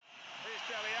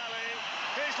Dele Alli.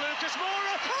 Here's Lucas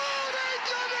Moura. Oh, they've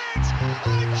done it! I cannot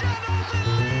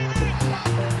believe it!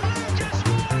 Lucas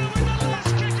Moura with the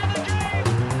last kick of the game.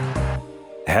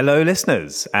 Hello,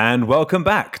 listeners, and welcome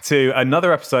back to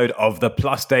another episode of the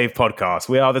Plus Dave podcast.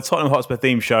 We are the Tottenham Hotspur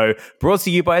theme show brought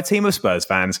to you by a team of Spurs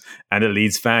fans and a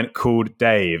Leeds fan called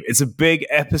Dave. It's a big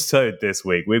episode this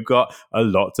week. We've got a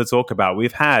lot to talk about.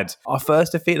 We've had our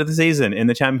first defeat of the season in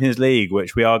the Champions League,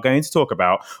 which we are going to talk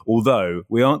about, although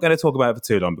we aren't going to talk about it for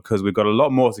too long because we've got a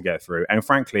lot more to get through. And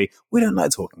frankly, we don't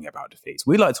like talking about defeats.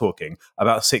 We like talking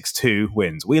about 6-2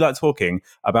 wins. We like talking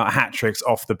about hat-tricks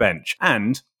off the bench.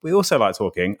 And we also like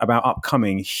talking about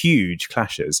upcoming huge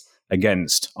clashes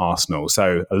against Arsenal.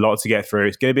 So a lot to get through.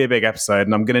 It's going to be a big episode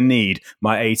and I'm going to need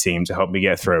my A-team to help me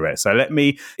get through it. So let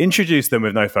me introduce them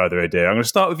with no further ado. I'm going to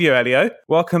start with you, Elio.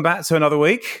 Welcome back to another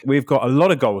week. We've got a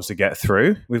lot of goals to get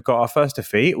through. We've got our first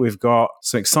defeat. We've got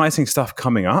some exciting stuff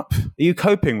coming up. Are you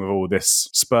coping with all this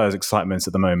Spurs excitement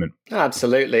at the moment?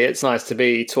 Absolutely. It's nice to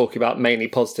be talking about mainly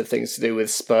positive things to do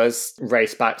with Spurs.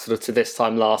 Race back sort of to this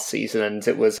time last season and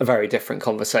it was a very different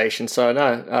conversation. So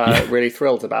no, really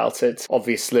thrilled about it.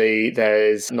 Obviously,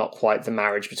 there's not quite the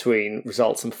marriage between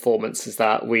results and performances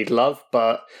that we'd love,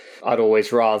 but I'd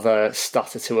always rather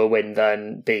stutter to a win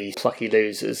than be plucky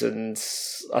losers. And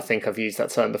I think I've used that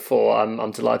term before.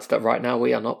 I'm delighted that right now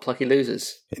we are not plucky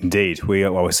losers. Indeed. We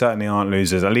certainly aren't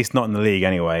losers, at least not in the league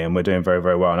anyway, and we're doing very,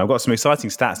 very well. And I've got some exciting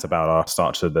stats about our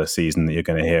start to the season that you're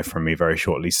going to hear from me very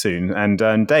shortly soon.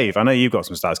 And Dave, I know you've got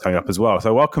some stats coming up as well.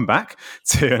 So welcome back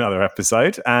to another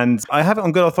episode. And I have it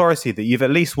on good authority that you've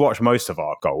at least watched most of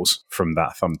our goals from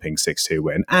that thumping 6-2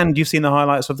 win. And you've seen the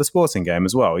highlights of the Sporting game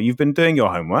as well. You've been doing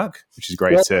your homework, which is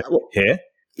great to hear.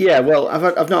 Yeah, well,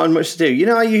 I've not had much to do. You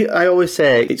know, I always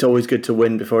say it's always good to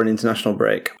win before an international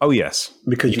break. Oh, yes.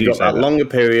 Because you've got that longer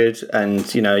period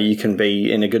and, you know, you can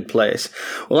be in a good place.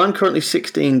 Well, I'm currently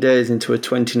 16 days into a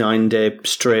 29-day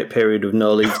straight period of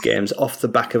no Leeds games off the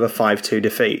back of a 5-2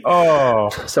 defeat. Oh.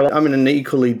 So I'm in an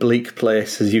equally bleak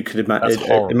place as you could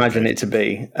imagine it to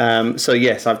be. So,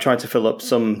 yes, I've tried to fill up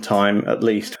some time, at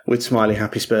least, with smiley,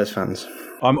 happy Spurs fans.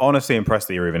 I'm honestly impressed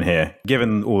that you're even here.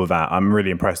 Given all of that, I'm really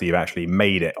impressed that you've actually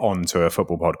made it onto a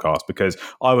football podcast because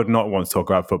I would not want to talk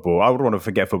about football. I would want to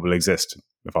forget football exists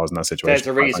if I was in that situation. There's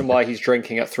a reason why he's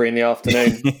drinking at 3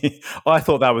 p.m. I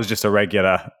thought that was just a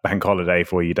regular bank holiday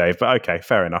for you, Dave, but okay,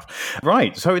 fair enough.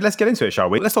 Right, so let's get into it, shall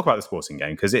we? Let's talk about the Sporting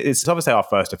game because it's obviously our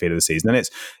first defeat of the season and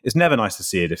it's never nice to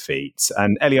see a defeat.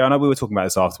 And Elio, I know we were talking about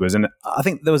this afterwards and I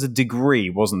think there was a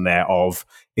degree, wasn't there, of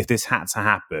if this had to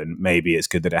happen, maybe it's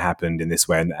good that it happened in this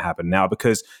way and that it happened now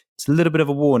because it's a little bit of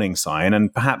a warning sign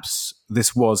and perhaps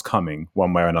this was coming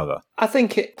one way or another. I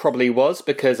think it probably was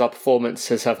because our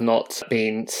performances have not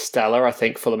been stellar. I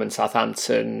think Fulham and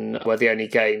Southampton were the only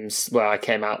games where I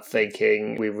came out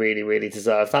thinking we really, really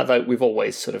deserve that, though we've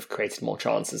always sort of created more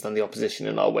chances than the opposition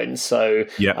in our wins. So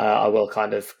I will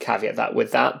kind of caveat that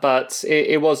with that. But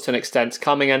it was to an extent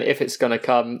coming, and if it's going to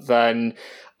come, then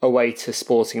away to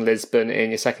Sporting Lisbon in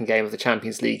your second game of the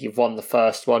Champions League. You've won the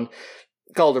first one.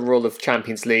 Golden rule of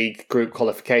Champions League group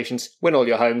qualifications: win all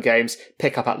your home games,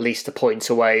 pick up at least a point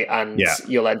away, and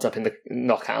you'll end up in the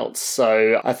knockouts.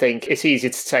 So I think it's easier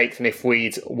to take than if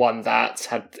we'd won that,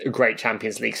 had a great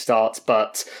Champions League start,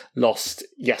 but lost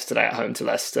yesterday at home to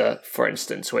Leicester, for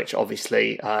instance, which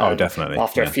obviously definitely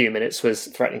after a few minutes was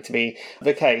threatening to be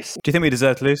the case. Do you think we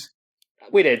deserve to lose?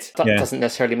 We did. That doesn't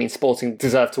necessarily mean Sporting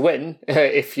deserve to win.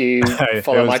 If you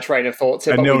follow my train of thought,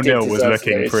 a 0-0 was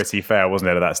looking pretty fair,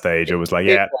 wasn't it? At that stage, it was like,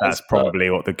 that's probably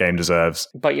what the game deserves.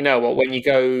 But you know what? When you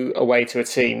go away to a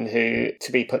team who,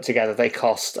 to be put together, they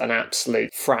cost an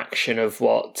absolute fraction of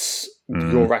what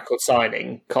your record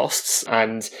signing costs,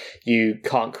 and you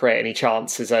can't create any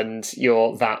chances, and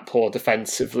you're that poor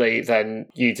defensively, then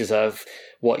you deserve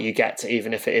what you get,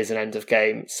 even if it is an end of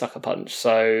game sucker punch.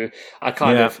 So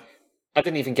I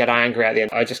didn't even get angry at the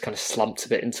end. I just kind of slumped a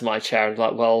bit into my chair and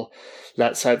like, well,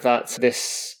 let's hope that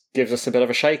this gives us a bit of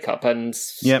a shake-up. And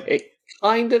it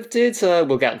kind of did.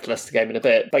 We'll get into the Leicester game in a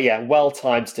bit. But yeah,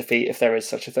 well-timed defeat if there is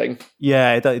such a thing.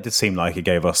 Yeah, it did seem like it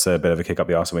gave us a bit of a kick up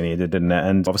the arse we needed, didn't it?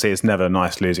 And obviously it's never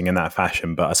nice losing in that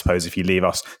fashion, but I suppose if you leave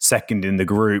us second in the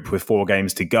group with 4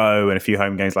 games to go and a few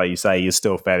home games, like you say, you're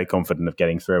still fairly confident of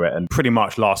getting through it. And pretty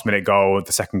much last-minute goal,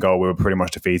 the second goal, we were pretty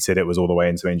much defeated. It was all the way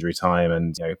into injury time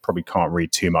and probably can't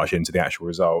read too much into the actual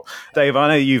result. Dave, I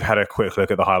know you've had a quick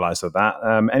look at the highlights of that.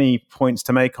 Any points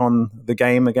to make on the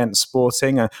game against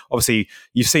Sporting? Obviously,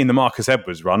 you've seen the Marcus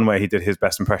Edwards run where he did his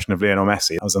best impression of Lionel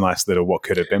Messi. That was a nice little what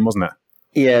could have been, wasn't it?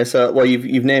 Yeah, so, well,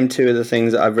 you've named 2 of the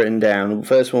things that I've written down. The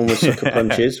first one was sucker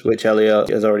punches, which Elio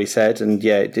has already said, and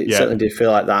it certainly did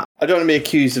feel like that. I don't want to be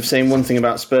accused of saying one thing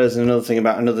about Spurs and another thing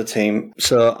about another team.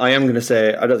 So I am going to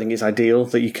say I don't think it's ideal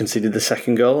that you conceded the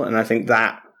second goal. And I think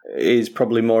that is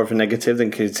probably more of a negative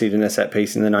than conceding a set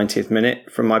piece in the 90th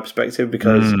minute from my perspective,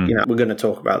 because we're going to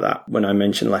talk about that when I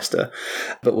mention Leicester,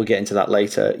 but we'll get into that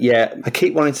later. Yeah, I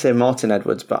keep wanting to say Martin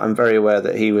Edwards, but I'm very aware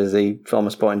that he was the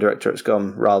former sporting director at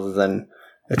Scum rather than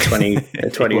a 21,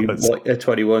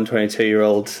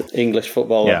 22-year-old English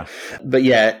footballer. Yeah. But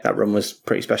yeah, that run was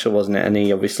pretty special, wasn't it? And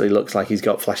he obviously looks like he's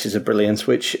got flashes of brilliance,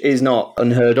 which is not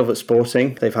unheard of at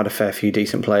Sporting. They've had a fair few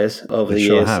decent players over the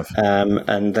years. Have.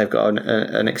 And they've got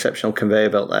an exceptional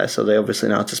conveyor belt there, so they obviously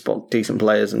know how to spot decent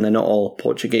players, and they're not all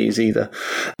Portuguese either.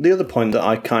 The other point that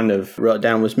I kind of wrote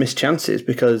down was missed chances,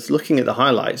 because looking at the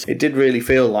highlights, it did really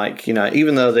feel like,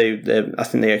 even though I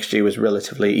think the XG was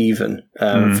relatively even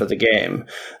for the game,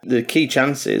 the key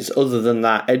chances, other than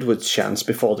that Edwards chance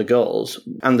before the goals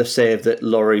and the save that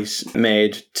Lloris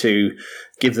made to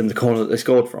give them the corner that they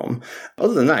scored from,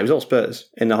 other than that, it was all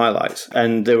Spurs in the highlights.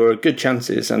 And there were good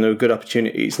chances and there were good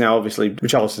opportunities. Now, obviously,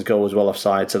 Richarlison's goal was well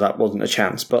offside, so that wasn't a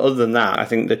chance. But other than that, I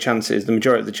think the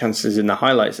majority of the chances in the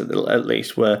highlights at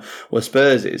least were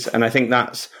Spurs'. And I think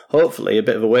that's hopefully a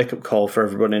bit of a wake-up call for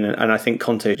everyone. And I think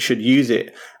Conte should use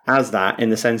it as that,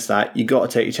 in the sense that you got to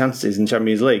take your chances in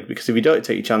Champions League, because if you don't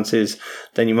take your chances,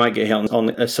 then you might get hit on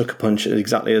a sucker punch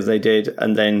exactly as they did,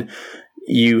 and then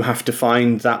you have to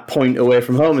find that point away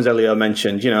from home, as Elio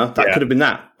mentioned. That could have been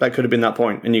that could have been that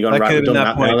point, and you're going, right, we've done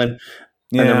that now then.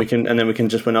 Yeah. And then we can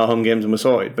just win our home games and we're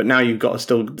sorted. But now you've got to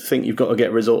still think you've got to get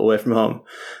a result away from home.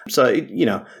 So,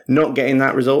 not getting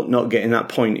that result, not getting that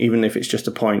point, even if it's just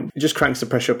a point, it just cranks the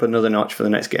pressure up another notch for the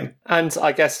next game. And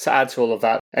I guess to add to all of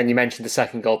that, and you mentioned the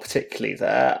second goal particularly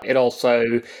there, it also,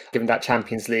 given that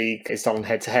Champions League is done on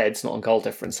head-to-heads, not on goal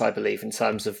difference, I believe, in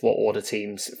terms of what order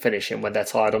teams finish in when they're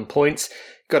tied on points.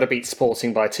 Got to beat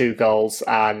Sporting by 2 goals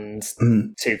and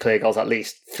 2 clear goals, at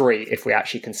least 3 if we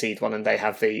actually concede one and they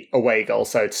have the away goal,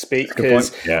 so to speak.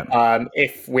 Because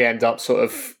if we end up sort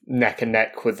of neck and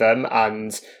neck with them,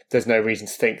 and there's no reason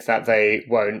to think that they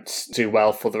won't do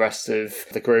well for the rest of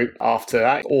the group after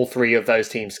that. All 3 of those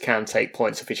teams can take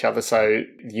points off each other, so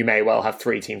you may well have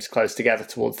 3 teams close together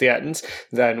towards the end.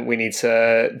 Then we need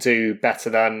to do better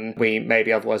than we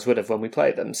maybe otherwise would have when we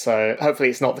played them. So hopefully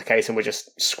it's not the case and we're just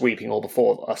sweeping all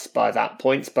before us by that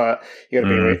point, but you got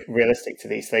to be realistic to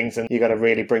these things, and you got to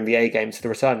really bring the A game to the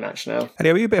return match now.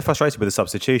 Elio, were you a bit frustrated with the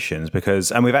substitutions?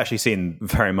 And we've actually seen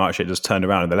very much it just turned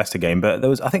around in the Leicester game, but there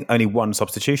was, I think, only 1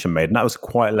 substitution made, and that was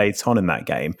quite late on in that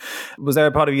game. Was there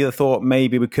a part of you that thought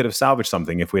maybe we could have salvaged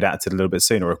something if we'd acted a little bit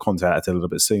sooner, or Conte acted a little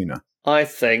bit sooner? I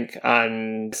think,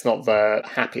 and it's not the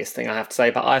happiest thing I have to say,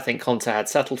 but I think Conte had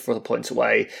settled for the points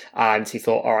away, and he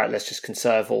thought, all right, let's just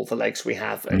conserve all the legs we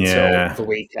have until the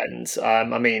weekend.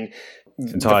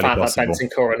 The fact that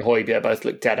Bentancur and Højbjerg both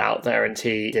looked dead out there and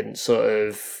he didn't sort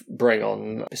of bring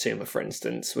on Bissouma, for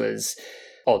instance, was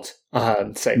odd,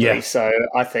 to say the least. So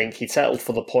I think he settled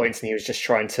for the points and he was just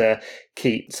trying to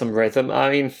keep some rhythm.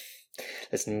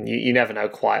 Listen, you never know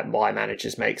quite why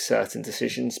managers make certain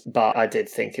decisions, but I did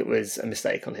think it was a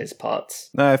mistake on his part.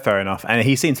 No, fair enough. And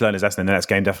he seemed to learn his lesson in the next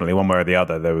game, definitely, one way or the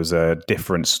other. There was a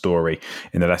different story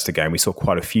in the Leicester game. We saw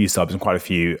quite a few subs and quite a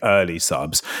few early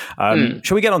subs.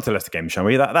 Shall we get on to the Leicester game, shall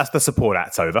we? That's the support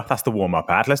act over. That's the warm-up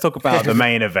act. Let's talk about the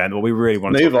main event, what we really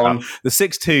want to talk about. The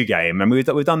 6-2 game. And we've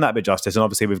done that a bit justice, and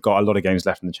obviously we've got a lot of games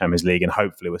left in the Champions League, and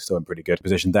hopefully we're still in pretty good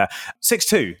position there.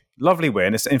 6-2. Lovely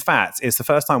win. In fact, it's the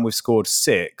first time we've scored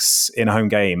 6 in a home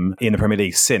game in the Premier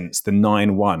League since the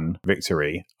 9-1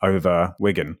 victory over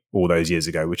Wigan all those years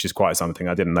ago, which is quite something.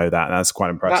 I didn't know that. That's quite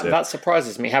impressive. That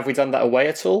surprises me. Have we done that away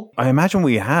at all? I imagine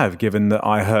we have, given that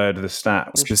I heard the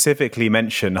stat specifically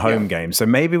mention home games. So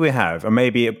maybe we have, or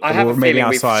maybe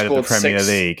outside of the Premier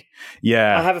League.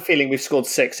 Yeah. I have a feeling we've scored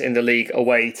 6 in the league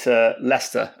away to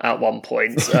Leicester at one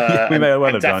point. We may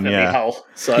well have done, yeah. Hull.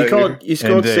 So you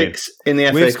scored 6 in the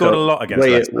FA Cup. We've scored a lot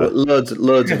against Leicester.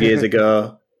 Loads of years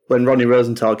ago, when Ronnie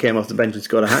Rosenthal came off the bench and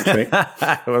scored a hat-trick. Was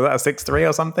that a 6-3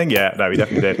 or something? Yeah, no, he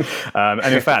definitely did.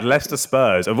 And in fact, Leicester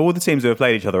Spurs, of all the teams who have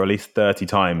played each other at least 30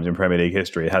 times in Premier League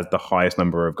history, has the highest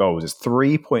number of goals. It's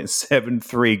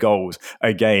 3.73 goals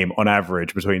a game on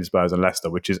average between Spurs and Leicester,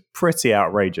 which is pretty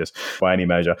outrageous by any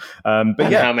measure. How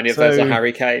many of those are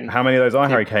Harry Kane? How many of those are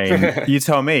Harry Kane? You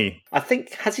tell me. I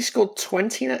think, has he scored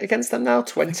 20 against them now?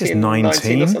 20 and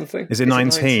 19 or something? Is it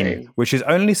 19? Which is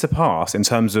only surpassed in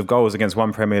terms of goals against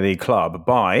one Premier League club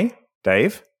by,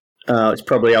 Dave? It's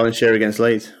probably Alan Shearer against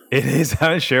Leeds. It is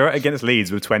Alan Shearer against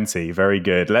Leeds with 20. Very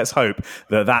good. Let's hope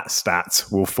that stat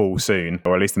will fall soon,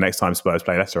 or at least the next time Spurs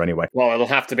play Leicester anyway. Well, it'll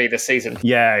have to be this season.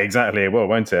 Yeah, exactly. It will,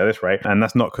 won't it, at this rate? And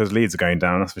that's not because Leeds are going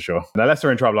down, that's for sure. Now, Leicester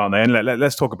are in trouble, aren't they? And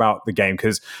let's talk about the game,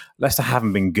 because Leicester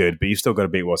haven't been good, but you've still got to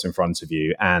beat what's in front of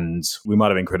you. And we might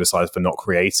have been criticised for not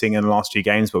creating in the last few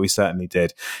games, but we certainly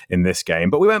did in this game.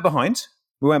 But we went behind.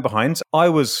 I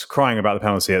was crying about the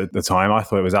penalty at the time. I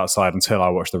thought it was outside until I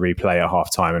watched the replay at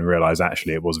half time and realised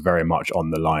actually it was very much on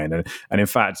the line. And in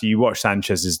fact, you watch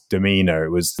Sanchez's demeanour,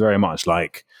 it was very much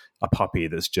like a puppy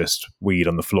that's just weed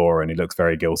on the floor and he looks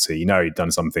very guilty. You know, he'd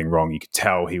done something wrong. You could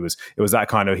tell it was that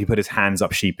kind of, he put his hands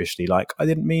up sheepishly like, I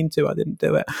didn't mean to, I didn't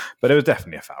do it. But it was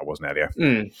definitely a foul, wasn't it,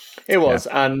 Elio? It was.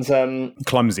 Yeah. And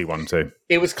clumsy one too.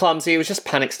 It was clumsy. It was just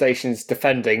panic stations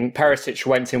defending. Perisic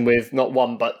went in with not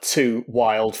one but two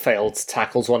wild failed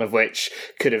tackles, one of which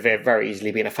could have very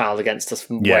easily been a foul against us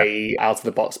from way out of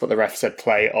the box, but the ref said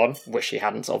play on. Wish he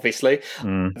hadn't, obviously.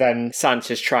 Then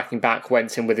Sanchez tracking back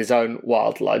went in with his own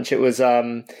wild lunge. It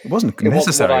wasn't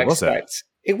necessary, was it?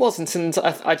 It wasn't, and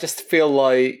I just feel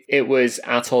like it was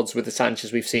at odds with the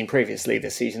Sanchez we've seen previously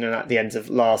this season and at the end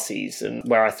of last season,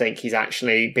 where I think he's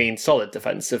actually been solid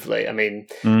defensively. I mean,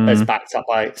 as backed up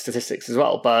by statistics as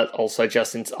well, but also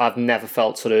I've never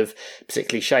felt sort of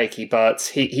particularly shaky, but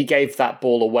he gave that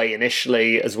ball away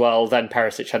initially as well. Then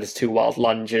Perisic had his two wild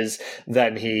lunges.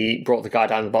 Then he brought the guy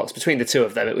down the box. Between the two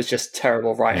of them, it was just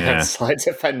terrible right-hand side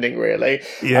defending, really.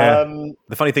 Yeah.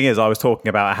 The funny thing is, I was talking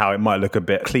about how it might look a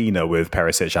bit cleaner with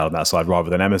Perisic out on that side rather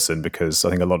than Emerson, because I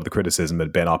think a lot of the criticism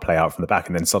had been our play out from the back,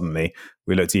 and then suddenly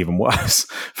we looked even worse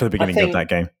for the beginning of that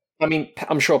game. I mean,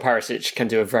 I'm sure Perisic can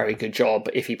do a very good job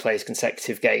if he plays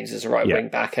consecutive games as a right wing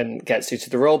back and gets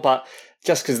suited the role, but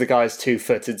just because the guy's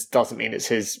two-footed doesn't mean it's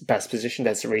his best position.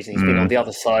 There's a reason he's been on the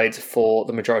other side for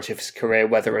the majority of his career,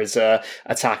 whether as a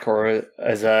attacker or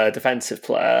as a defensive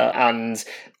player. And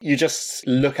you just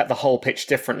look at the whole pitch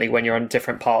differently when you're on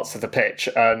different parts of the pitch,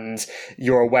 and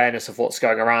your awareness of what's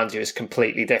going around you is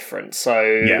completely different. So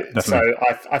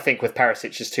I think with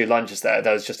Perisic's two lunges there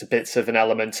was just a bit of an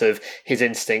element of his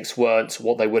instincts weren't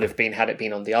what they would have been had it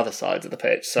been on the other side of the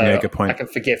pitch. So good point. I can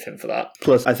forgive him for that.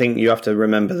 Plus, I think you have to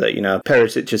remember that,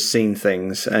 Perisic has seen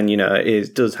things, and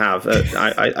it does have.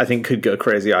 I think could go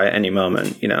crazy eye at any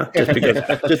moment.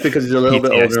 Just because he's a little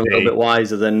bit older and a little bit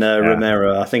wiser than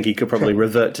Romero, I think he could probably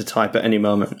revert to type at any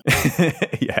moment.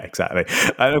 Yeah, exactly.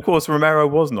 And of course, Romero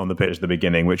wasn't on the pitch at the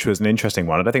beginning, which was an interesting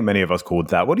one. I don't think many of us called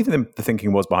that. What do you think the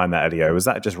thinking was behind that, Elio? Was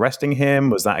that just resting him?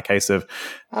 Was that a case of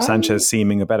Sanchez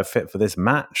seeming a better fit for this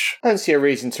match? I don't see a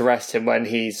reason to rest him when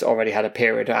he's already had a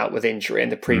period out with injury,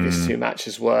 and the previous two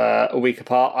matches were a week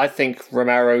apart. I think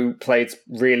Romero played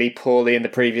really poorly in the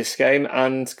previous game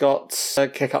and got a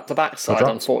kick up the backside.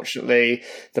 Unfortunately,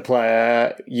 the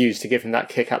player used to give him that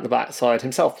kick up the backside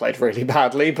himself played really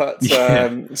badly, but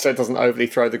so it doesn't overly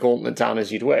throw the gauntlet down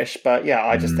as you'd wish. But yeah,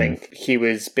 I just think he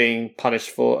was being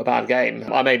punished for a bad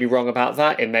game. I may be wrong about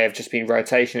that. It may have just been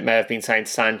rotation. It may have been saying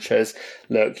to Sanchez,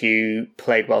 look, you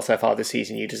played well so far this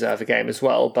season, you deserve a game as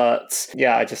well. But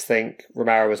yeah, I just think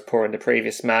Romero was poor in the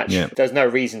previous match. Yeah. There's no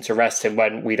reason to rest him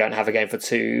when we don't have a game for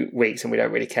 2 weeks and we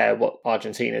don't really care what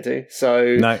Argentina do.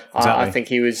 So no, exactly. I think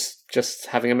he was just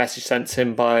having a message sent to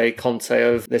him by Conte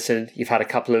of, listen, you've had a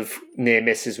couple of near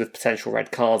misses with potential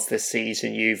red cards this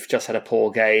season. You've just had a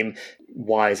poor game.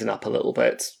 Wisen up a little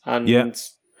bit.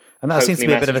 And that seems to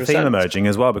be a bit of a theme emerging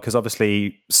as well, because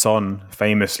obviously Son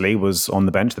famously was on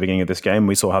the bench at the beginning of this game.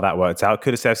 We saw how that worked out.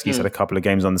 Kulusevski's had a couple of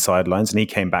games on the sidelines and he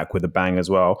came back with a bang as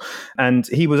well. And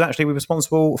he was actually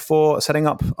responsible for setting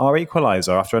up our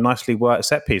equaliser after a nicely worked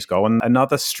set-piece goal. And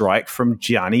another strike from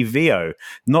Gianni Vio.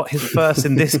 Not his first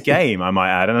in this game, I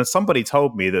might add. And somebody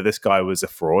told me that this guy was a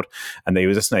fraud and that he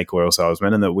was a snake oil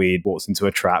salesman and that we'd walked into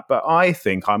a trap. But I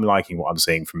think I'm liking what I'm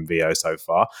seeing from Vio so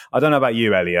far. I don't know about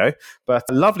you, Elio, but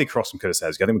a lovely cross from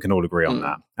Kulusevski. I think we can all agree on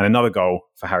that. And another goal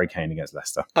for Harry Kane against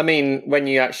Leicester. I mean, when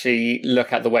you actually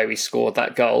look at the way we scored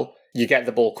that goal, you get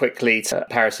the ball quickly to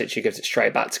Perisic, who gives it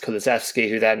straight back to Kulusevski,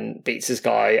 who then beats his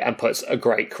guy and puts a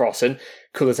great cross in.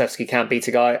 Kulusevski can't beat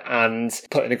a guy and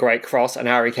put in a great cross, and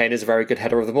Harry Kane is a very good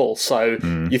header of the ball. So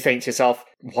you think to yourself,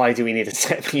 why do we need a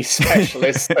set-piece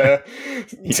specialist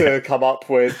to come up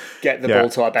with, get the ball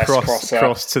to our best crosser?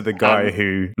 Cross to the guy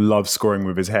who loves scoring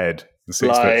with his head.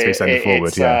 6 foot 2 centre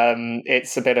forward,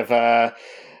 it's a bit of a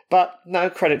But no,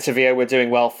 credit to Vio, we're doing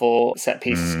well for set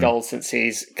pieces goals since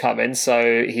he's come in.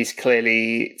 So he's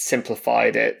clearly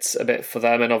simplified it a bit for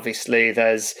them. And obviously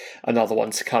there's another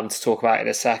one to come to talk about in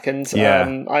a second.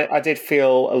 Yeah. I did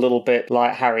feel a little bit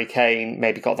like Harry Kane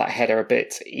maybe got that header a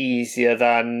bit easier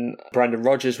than Brendan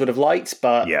Rodgers would have liked.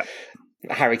 But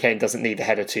Harry Kane doesn't need the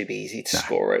header to be easy to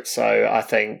score it. So I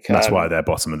think... That's why they're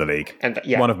bottom of the league. And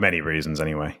one of many reasons,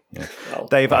 anyway. Yeah. Well,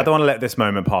 Dave, I don't want to let this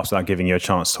moment pass without giving you a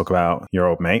chance to talk about your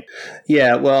old mate.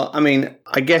 Yeah, well, I mean,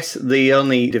 I guess the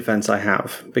only defence I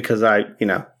have, because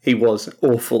he was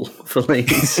awful for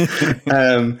Leeds,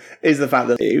 is the fact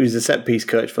that he was a set-piece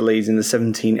coach for Leeds in the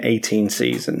 17-18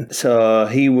 season. So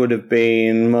he would have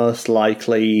been most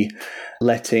likely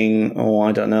letting,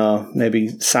 maybe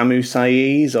Samu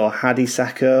Saiz or Hadi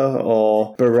Saka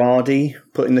or Berardi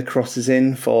putting the crosses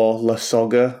in for La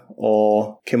Soga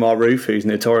or Kimar Roof, who's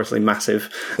notoriously massive.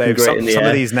 Some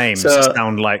of these names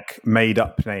sound like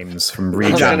made-up names from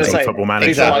regional Football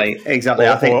Manager. Exactly.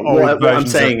 Or, I think what I'm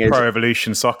saying is Pro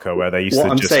Evolution Soccer, where they used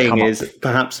to just come up. What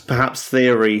I'm saying is perhaps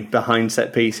theory behind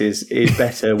set pieces is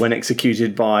better when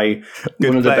executed by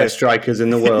one of the best strikers in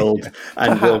the world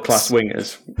and world-class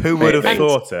wingers. Who would have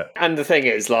thought it? And the thing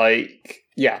is,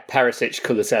 Perisic,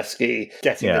 Kulusevski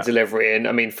getting the delivery in.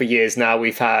 I mean, for years now,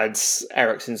 we've had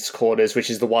Eriksen's corners,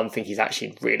 which is the one thing he's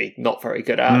actually really not very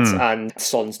good at, and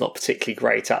Son's not particularly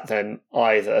great at them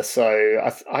either. So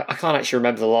I can't actually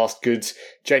remember the last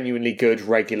genuinely good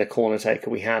regular corner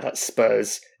taker we had at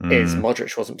Spurs. Is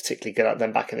Modric wasn't particularly good at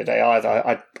them back in the day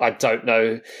either. I don't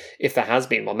know if there has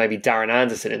been one. Maybe Darren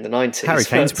Anderson in the 90s. Harry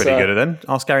Kane's pretty good at them.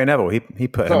 Ask Gary Neville. He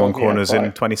put him on corners in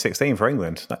 2016 for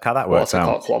England. That's how that works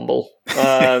out. Cockwomble.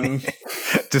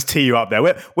 Just tee you up there.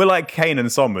 We're like Kane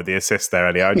and Son with the assist there,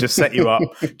 Elio. I just set you up.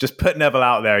 Just put Neville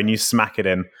out there and you smack it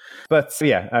in. But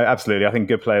yeah, absolutely. I think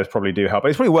good players probably do help. But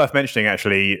it's probably worth mentioning,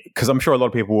 actually, because I'm sure a lot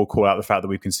of people will call out the fact that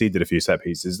we've conceded a few set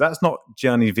pieces. That's not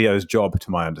Gianni Vio's job,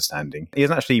 to my understanding. He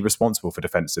isn't actually responsible for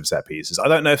defensive set pieces. I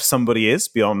don't know if somebody is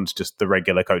beyond just the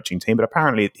regular coaching team, but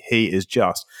apparently he is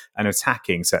just an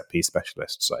attacking set piece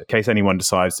specialist. So in case anyone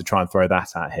decides to try and throw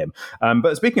that at him.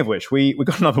 But speaking of which, we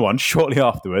got another one shortly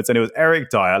afterwards, and it was Eric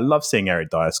Dier. I love seeing Eric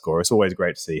Dier score. It's always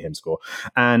great to see him score.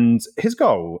 And his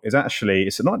goal is actually,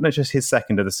 it's not just his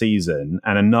second of the season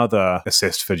and another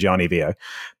assist for Gianni Vio,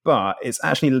 but it's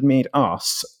actually made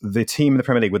us the team in the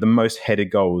Premier League with the most headed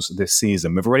goals this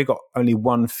season. We've already got only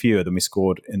one fewer than we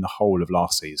scored in the whole of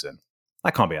last season.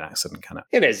 That can't be an accident, can it?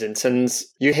 It isn't. And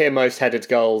you hear most headed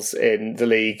goals in the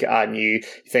league and you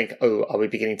think, are we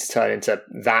beginning to turn into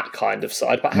that kind of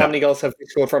side? But how many goals have we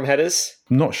scored from headers?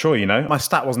 I'm not sure, My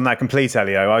stat wasn't that complete,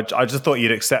 Elio. I just thought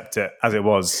you'd accept it as it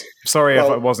was. Sorry if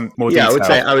it wasn't more detailed.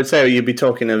 I would say you'd be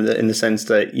talking in the sense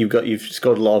that you've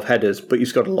scored a lot of headers, but you've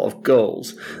scored a lot of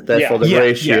goals. Therefore, the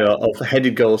ratio of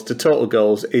headed goals to total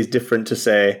goals is different to,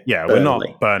 say, Burnley. We're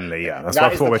not Burnley,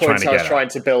 That's what we're trying to get at. I was trying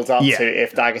to build up to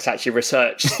if Dags actually researched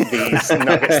these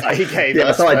nuggets that he gave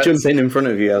us. I thought I'd jump in front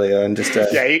of you, Elio, and just...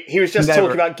 he was just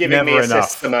talking about giving me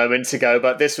assists a moment ago,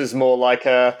 but this was more like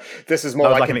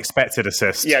an expected assist.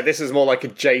 Yeah, this is more like a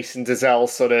Jason Dezelle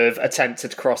sort of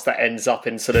attempted cross that ends up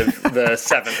in sort of the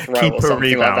seventh row or something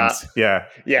rebound. Like that.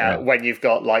 Yeah, when you've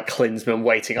got like Klinsmann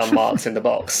waiting unmarked in the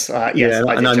box. I'm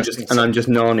just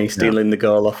Nani stealing the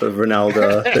goal off of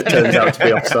Ronaldo that turns out to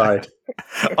be offside.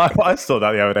 I saw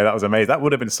that the other day. That was amazing. That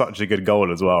would have been such a good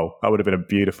goal as well. That would have been a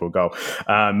beautiful goal.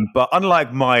 But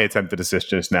unlike my attempted assist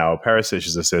just now,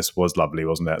 Perisic's assist was lovely,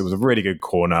 wasn't it? It was a really good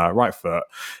corner, right foot.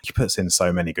 He puts in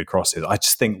so many good crosses. I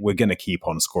just think we're going to keep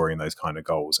on scoring those kind of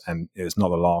goals. And it's not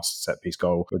the last set piece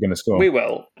goal we're going to score. We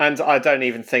will. And I don't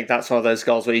even think that's one of those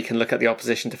goals where you can look at the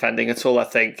opposition defending at all. I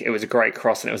think it was a great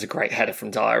cross and it was a great header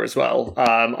from Dier as well.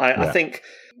 I think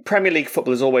Premier League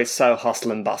football is always so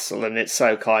hustle and bustle and it's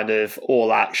so kind of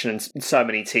all action, and so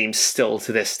many teams still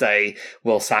to this day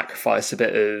will sacrifice a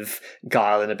bit of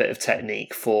guile and a bit of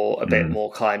technique for a bit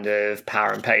more kind of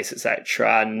power and pace,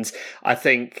 etc. And I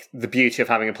think the beauty of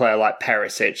having a player like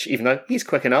Perisic, even though he's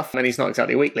quick enough and he's not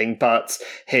exactly a weakling, but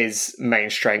his main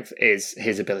strength is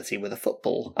his ability with a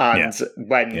football. And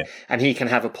and he can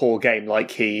have a poor game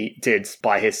like he did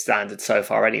by his standards so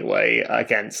far anyway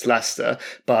against Leicester,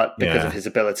 but because of his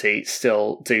ability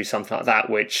still do something like that,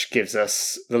 which gives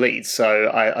us the lead. So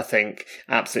I think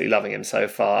absolutely loving him so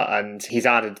far, and he's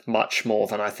added much more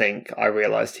than I think I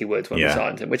realised he would when we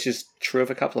signed him, which is true of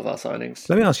a couple of our signings.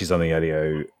 Let me ask you something,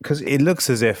 Elio, because it looks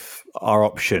as if our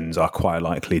options are quite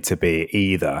likely to be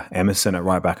either Emerson at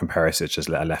right back and Perisic as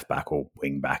a left back or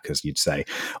wing back, as you'd say,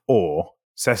 or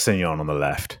Sessegnon on the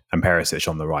left and Perisic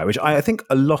on the right, which I think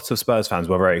a lot of Spurs fans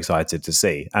were very excited to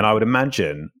see. And I would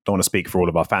imagine, don't want to speak for all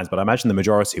of our fans, but I imagine the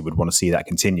majority would want to see that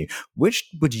continue. Which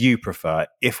would you prefer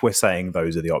if we're saying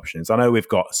those are the options? I know we've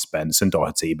got Spence and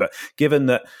Doherty, but given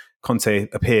that Conte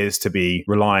appears to be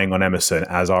relying on Emerson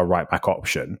as our right-back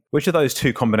option, which of those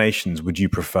two combinations would you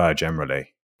prefer generally?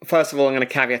 First of all, I'm going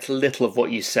to caveat a little of what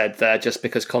you said there, just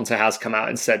because Conte has come out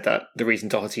and said that the reason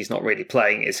Doherty's not really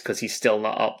playing is because he's still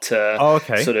not up to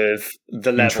sort of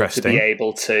the level to be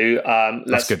able to.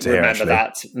 Let's remember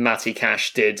that Matty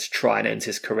Cash did try and end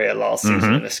his career last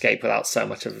season and escape without so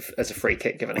much as a free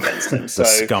kick given against him. So,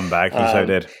 the scumbag, he so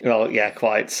did. Well, yeah,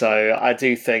 quite. So I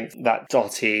do think that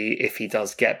Doherty, if he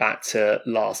does get back to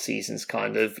last season's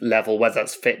kind of level, whether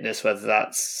that's fitness, whether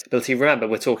that's ability, remember,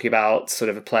 we're talking about sort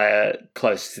of a player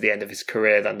close to the end of his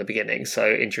career than the beginning, so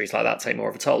injuries like that take more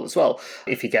of a toll as well.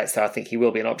 If he gets there, I think he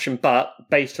will be an option, but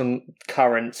based on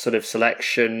current sort of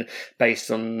selection,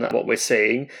 based on what we're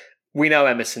seeing, we know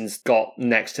Emerson's got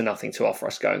next to nothing to offer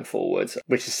us going forward,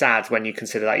 which is sad when you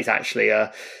consider that he's actually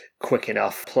a quick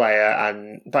enough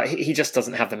player, but he just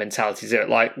doesn't have the mentality to do it.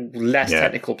 Like, less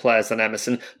technical players than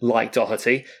Emerson, like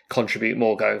Doherty, contribute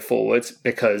more going forward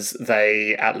because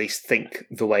they at least think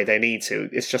the way they need to.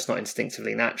 It's just not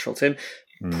instinctively natural to him.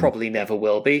 Probably never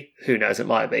will be. Who knows, it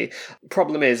might be.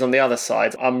 Problem is, on the other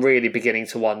side, I'm really beginning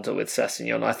to wonder with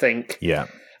Sessegnon. I think... Yeah,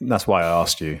 that's why I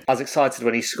asked you. I was excited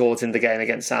when he scored in the game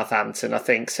against Southampton. I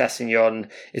think Sessegnon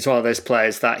is one of those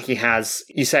players that he has...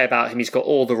 You say about him, he's got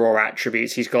all the raw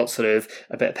attributes. He's got sort of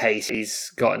a bit of pace.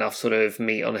 He's got enough sort of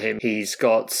meat on him. He's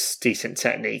got decent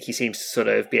technique. He seems to sort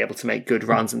of be able to make good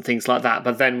runs and things like that.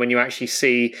 But then when you actually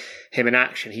see him in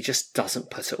action, he just doesn't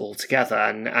put it all together.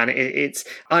 And it's...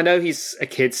 I know he's a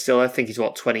kid still. I think he's,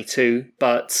 22?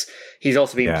 But he's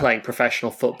also been playing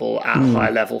professional football at a high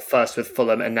level, first with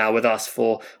Fulham and now with us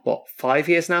for, 5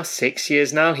 years now? 6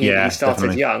 years now? He started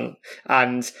definitely young.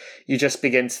 And you just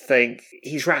begin to think,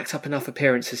 he's racked up enough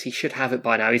appearances. He should have it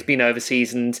by now. He's been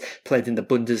overseas and played in the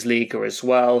Bundesliga as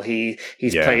well. He's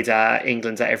played at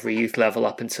England at every youth level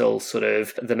up until sort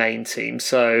of the main team.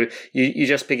 So you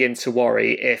just begin to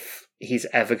worry if he's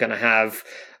ever going to have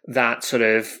that sort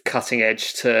of cutting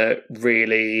edge to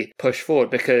really push forward,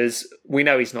 because we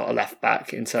know he's not a left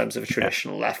back in terms of a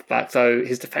traditional left back, though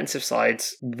his defensive side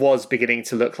was beginning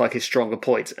to look like his stronger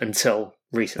point until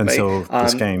recently. Until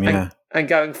this game, And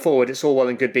going forward, it's all well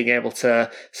and good being able to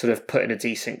sort of put in a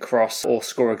decent cross or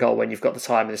score a goal when you've got the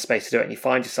time and the space to do it and you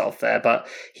find yourself there. But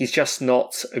he's just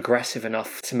not aggressive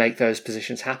enough to make those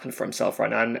positions happen for himself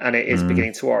right now. And it is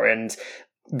beginning to worry. And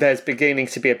there's beginning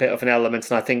to be a bit of an element,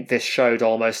 and I think this showed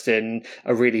almost in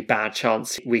a really bad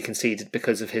chance we conceded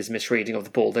because of his misreading of the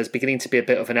ball. There's beginning to be a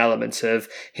bit of an element of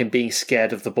him being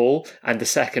scared of the ball, and the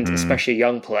second, especially a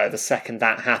young player, the second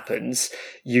that happens,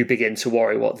 you begin to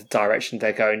worry what the direction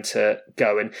they're going to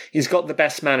go in. He's got the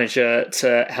best manager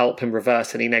to help him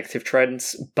reverse any negative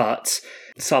trends, but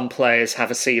some players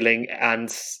have a ceiling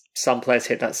and some players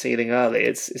hit that ceiling early.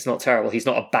 It's not terrible. He's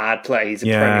not a bad player. He's a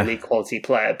Premier League quality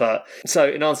player. But so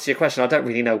in answer to your question, I don't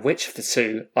really know which of the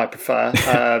two I prefer.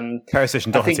 Perisic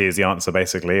and Doherty is the answer,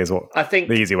 basically, is what I think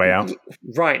the easy way out.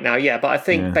 Right now, yeah. But I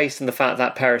think based on the fact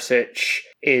that Perisic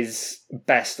is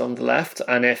best on the left,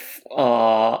 and if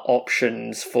our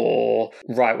options for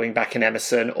right wing back in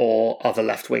Emerson or other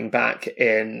left wing back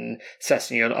in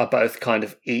Sessegnon are both kind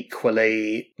of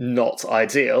equally not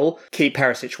ideal, keep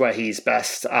Perisic where he's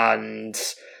best and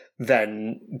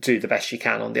then do the best you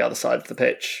can on the other side of the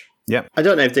pitch. Yeah. I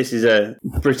don't know if this is a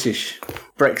British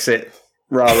Brexit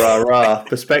rah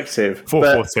perspective,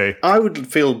 4-4-2. I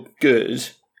would feel good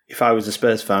if I was a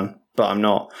Spurs fan, but I'm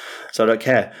not, so I don't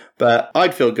care. But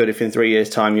I'd feel good if in 3 years'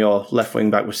 time your left wing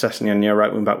back was Sessegnon and your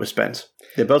right wing back was Spence.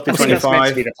 They'd both be 25. That's meant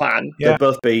to be the plan. They'd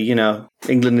both be,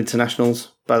 England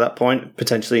internationals by that point,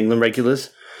 potentially England regulars,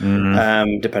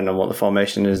 depending on what the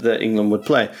formation is that England would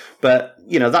play. But,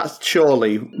 that's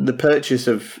surely the purchase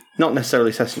of, not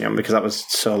necessarily Sessegnon because that was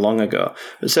so long ago,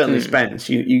 but certainly Spence.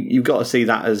 You've got to see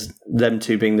that as them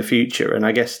two being the future. And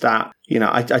I guess that,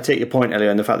 I take your point, Elio,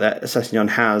 and the fact that Sessegnon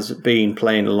has been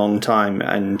playing a long time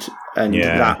and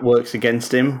that works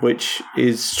against him, which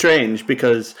is strange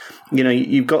because,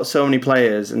 you've got so many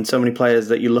players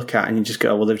that you look at and you just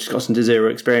go, well, they've just got some zero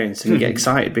experience, and you get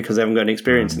excited because they haven't got any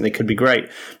experience and they could be great.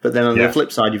 But then on the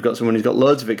flip side, you've got someone who's got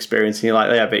loads of experience and you're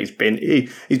like, yeah, but he's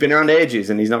been around ages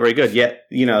and he's not very good yet.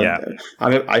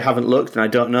 I haven't looked and I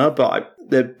don't know, but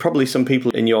there are probably some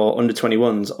people in your under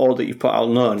 21s or that you've put out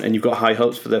on loan and you've got high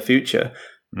hopes for their future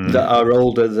that are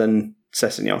older than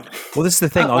Sessegnon. Well, this is the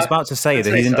thing. I was about to say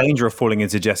that he's in so. danger of falling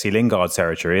into Jesse Lingard's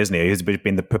territory, isn't he? He's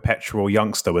been the perpetual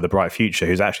youngster with a bright future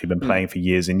who's actually been playing for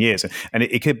years and years. And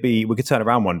it could be, we could turn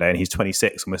around one day and he's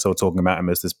 26 and we're still talking about him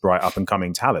as this bright up and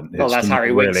coming talent. Well, that's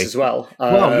Harry Winks as well.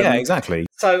 Well, yeah, exactly.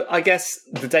 So I guess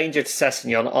the danger to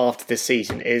Sessegnon after this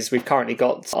season is we've currently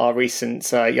got our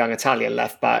recent young Italian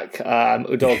left back,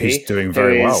 Udogi. He's doing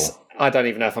very well. I don't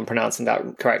even know if I'm pronouncing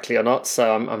that correctly or not,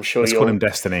 so I'm sure Let's call him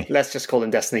Destiny. Let's just call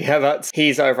him Destiny. Yeah, but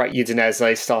he's over at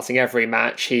Udinese starting every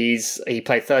match. He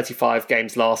played 35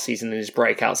 games last season in his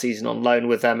breakout season on loan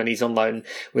with them, and he's on loan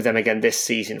with them again this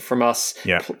season from us.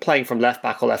 Yeah. Playing from left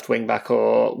back or left wing back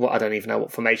or I don't even know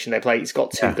what formation they play. He's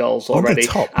got 2 goals already.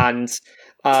 And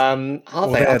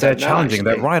they're challenging.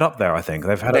 They're right up there, I think.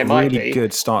 They've had a really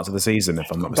good start to the season,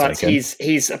 if I'm not mistaken. But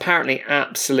he's apparently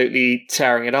absolutely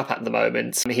tearing it up at the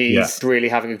moment. He's really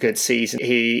having a good season.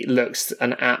 He looks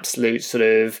an absolute sort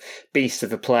of beast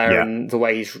of a player and the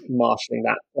way he's marshalling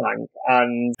that flank.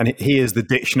 And he is the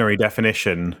dictionary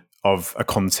definition of a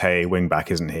Conte wingback,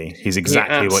 isn't he? He's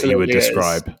exactly what you would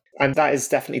describe. Is. And that is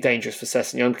definitely dangerous for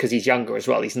Sessegnon because he's younger as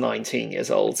well. He's 19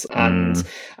 years old. And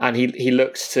he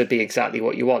looks to be exactly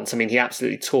what you want. I mean, he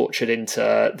absolutely tortured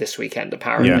Inter this weekend,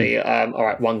 apparently. All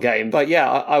right, 1 game. But yeah,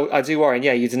 I do worry. And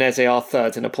yeah, Udinese are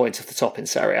third and a point off the top in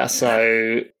Serie A.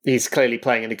 So he's clearly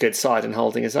playing in a good side and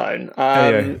holding his own.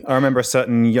 I remember a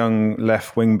certain young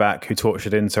left wing back who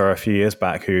tortured Inter a few years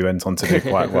back who went on to do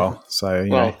quite well. So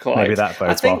maybe that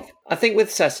bodes well. I think with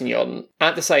Sessegnon,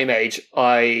 at the same age,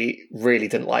 I really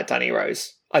didn't like Danny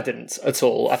Rose. I didn't at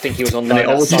all. I think he was on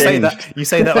loan. You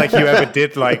say that like you ever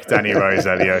did like Danny Rose,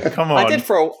 Elio. Come on. I did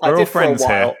for a while.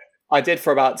 Here. I did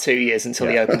for about 2 years until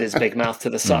he opened his big mouth to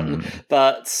the sun.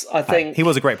 But I think he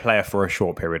was a great player for a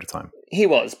short period of time. He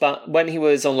was, but when he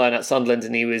was on loan at Sunderland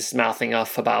and he was mouthing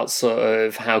off about sort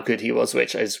of how good he was,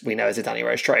 which, as we know, is a Danny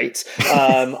Rose trait,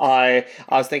 I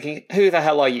was thinking, who the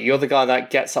hell are you? You're the guy that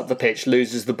gets up the pitch,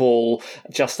 loses the ball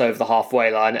just over the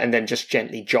halfway line, and then just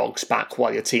gently jogs back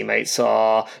while your teammates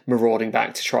are marauding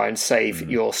back to try and save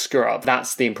your screw-up.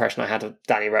 That's the impression I had of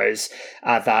Danny Rose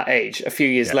at that age. A few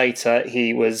years later,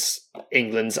 he was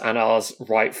England's and ours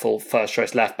rightful first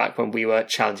choice left back when we were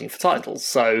challenging for titles.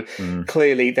 So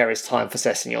clearly there is time for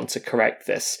Sessegnon to correct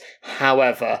this.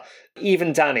 However,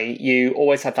 even Danny, you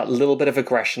always had that little bit of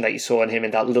aggression that you saw in him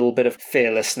and that little bit of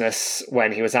fearlessness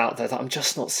when he was out there that I'm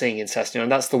just not seeing in Sessegnon.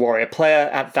 And that's the worry. A player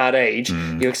at that age,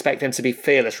 you expect them to be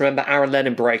fearless. Remember Aaron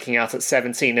Lennon breaking out at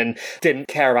 17 and didn't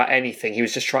care about anything. He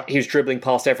was just he was dribbling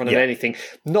past everyone and anything.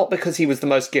 Not because he was the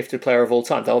most gifted player of all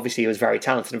time. Though obviously he was very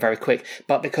talented and very quick,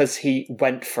 but because he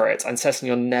went for it. And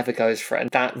Sessegnon never goes for it. And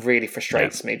that really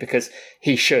frustrates me because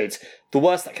he should. The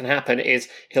worst that can happen is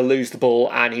he'll lose the ball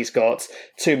and he's got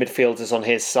 2 midfielders on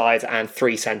his side and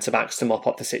 3 centre-backs to mop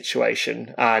up the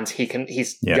situation. And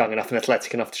he's young enough and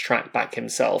athletic enough to track back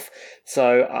himself.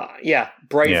 So,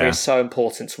 bravery is so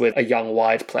important with a young,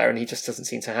 wide player, and he just doesn't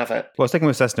seem to have it. Well, sticking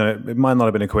with Sessegnon, it might not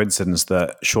have been a coincidence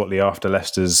that shortly after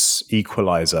Leicester's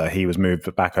equaliser, he was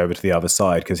moved back over to the other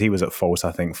side because he was at fault,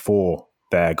 I think, for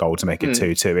their goal to make it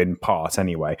 2-2 in part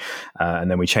anyway. And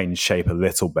then we changed shape a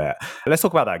little bit. Let's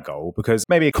talk about that goal because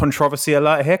maybe a controversy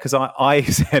alert here because I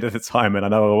said at the time, and I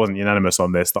know I wasn't unanimous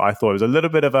on this, that I thought it was a little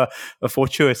bit of a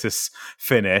fortuitous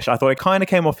finish. I thought it kind of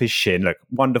came off his shin. Look,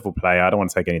 wonderful player. I don't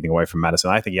want to take anything away from Maddison.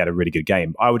 I think he had a really good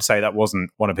game. I would say that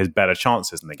wasn't one of his better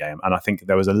chances in the game. And I think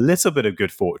there was a little bit of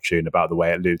good fortune about the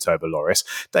way it looped over Lloris.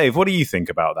 Dave, what do you think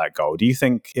about that goal? Do you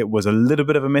think it was a little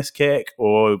bit of a missed kick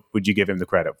or would you give him the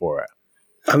credit for it?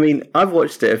 I mean, I've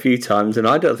watched it a few times and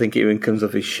I don't think it even comes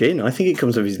off his shin. I think it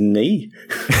comes off his knee.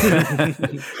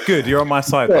 Good, you're on my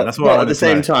side then. That's what I wanted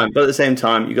to know. But at the same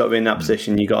time, you've got to be in that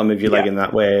position. You've got to move your leg in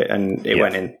that way and it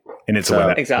went in. And it's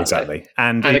exactly.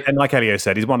 And like Elio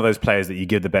said, he's one of those players that you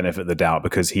give the benefit of the doubt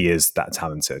because he is that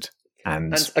talented.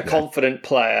 And a confident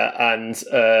player and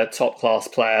a top-class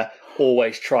player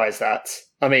always tries that.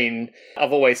 I mean,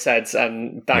 I've always said,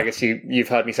 and Dags, you've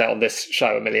heard me say it on this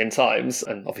show a million times,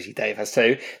 and obviously Dave has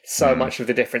too, so much of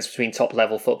the difference between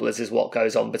top-level footballers is what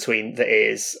goes on between the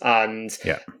ears. And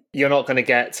you're not going to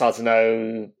get, I don't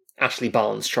know, Ashley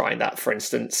Barnes trying that, for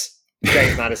instance.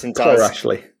 James Maddison does. Poor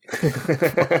Ashley.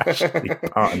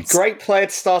 Great player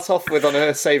to start off with on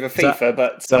a save of FIFA,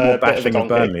 but more bashing of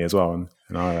Burnley as well.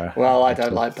 Well, I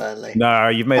don't like Burnley. No,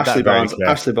 you've made Ashley that very Barnes, clear.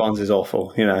 Ashley Barnes is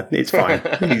awful. It's fine.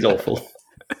 He's awful.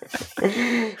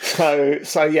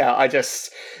 So yeah,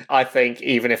 I think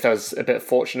even if there was a bit of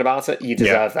fortune about it, you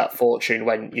deserve that fortune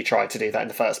when you tried to do that in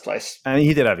the first place. And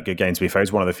he did have a good game, to be fair.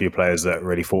 He's one of the few players that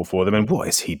really fought for them. And what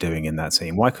is he doing in that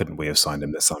team? Why couldn't we have signed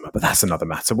him this summer? But that's another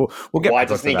matter. We'll get Why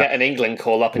doesn't he get an England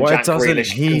call up and Jack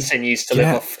Grealish continues to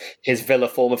live off his Villa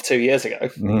form of 2 years ago?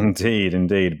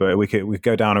 Indeed. But we could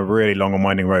go down a really long and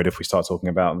winding road if we start talking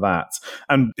about that.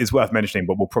 And it's worth mentioning,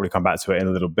 but we'll probably come back to it in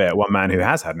a little bit. One man who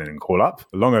has had an England call up,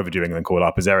 a long overdue England call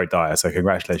up, is Dier. So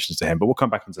congratulations to him. But we'll come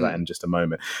back into that in just a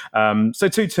moment. So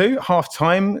 2-2, half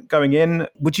time going in.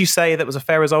 Would you say that was a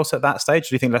fair result at that stage? Or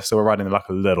do you think Leicester were riding the luck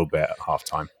a little bit at half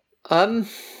time?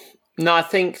 No, I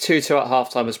think 2-2 at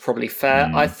halftime was probably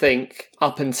fair. I think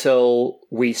up until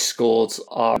we scored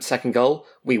our second goal,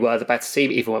 we were the better team,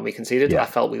 even when we conceded. I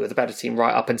felt we were the better team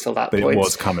right up until that point. But it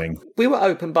was coming. We were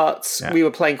open, but we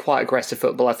were playing quite aggressive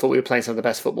football. I thought we were playing some of the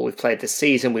best football we've played this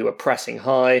season. We were pressing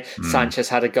high. Sanchez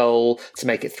had a goal to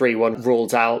make it 3-1,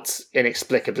 ruled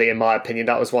inexplicably, in my opinion.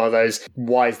 That was one of those,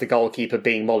 why is the goalkeeper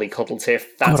being mollycoddled here?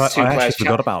 That's I actually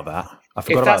forgot about that.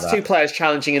 If that's two players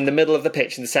challenging in the middle of the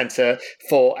pitch in the centre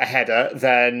for a header,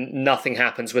 then nothing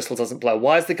happens. Whistle doesn't blow.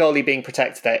 Why is the goalie being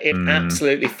protected there? It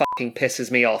absolutely fucking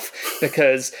pisses me off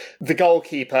because the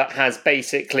goalkeeper has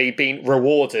basically been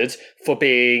rewarded for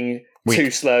being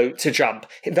too slow to jump.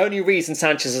 The only reason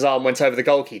Sanchez's arm went over the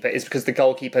goalkeeper is because the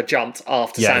goalkeeper jumped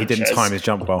after Sanchez. Yeah, he didn't time his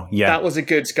jump well. Yeah. That was a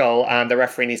good goal and the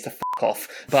referee needs to fuck off.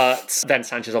 But then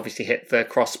Sanchez obviously hit the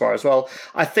crossbar as well.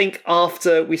 I think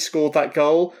after we scored that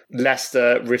goal,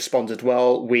 Leicester responded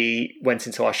well. We went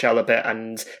into our shell a bit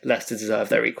and Leicester deserved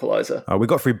their equaliser. We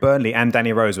got through Burnley and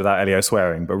Danny Rose without Elio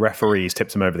swearing, but referees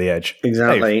tipped him over the edge.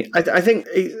 Exactly. I think...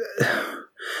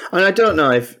 And I don't know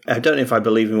if I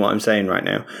believe in what I'm saying right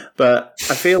now, but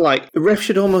I feel like the ref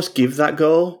should almost give that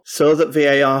goal so that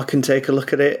VAR can take a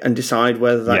look at it and decide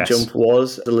whether that jump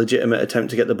was a legitimate attempt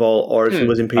to get the ball or if it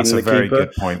was impeding the keeper. That's a very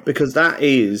good point. Because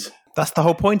that's the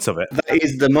whole point of it. That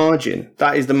is the margin.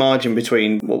 That is the margin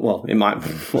between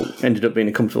it ended up being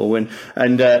a comfortable win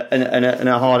and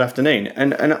a hard afternoon.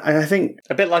 And I think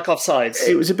a bit like offsides.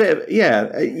 It was a bit of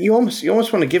You almost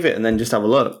want to give it and then just have a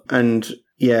look. And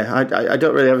I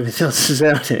don't really have anything else to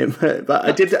say on him, but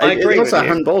I did. I agree. He also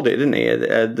handballed it, didn't he?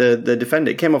 The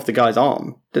defender, it came off the guy's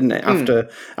arm, didn't it?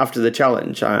 After the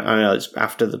challenge. I know it's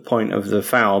after the point of the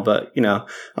foul, but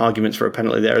arguments for a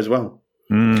penalty there as well.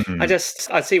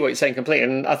 I see what you're saying completely,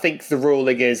 and I think the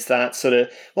ruling is that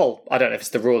I don't know if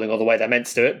it's the ruling or the way they're meant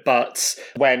to do it, but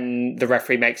when the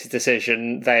referee makes a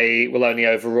decision, they will only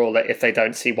overrule it if they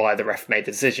don't see why the ref made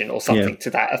the decision or something to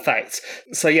that effect.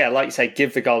 So like you say,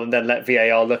 give the goal and then let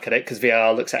VAR look at it, because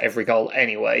VAR looks at every goal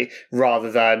anyway, rather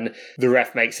than the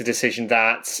ref makes a decision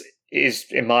that is,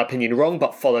 in my opinion, wrong,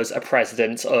 but follows a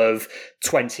precedent of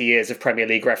 20 years of Premier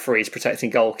League referees protecting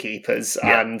goalkeepers,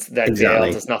 and then VAR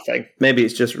does nothing. Maybe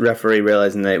it's just referee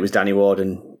realising that it was Danny Ward,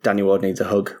 and Danny Ward needs a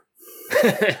hug.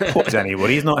 Poor Danny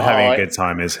Ward. He's not having a good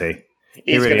time, is he?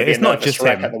 He's going to be a nervous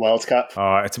wreck at the World Cup.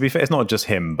 To be fair, it's not just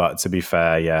him, but to be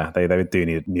fair, they do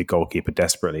need a new goalkeeper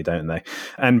desperately, don't they?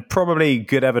 And probably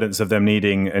good evidence of them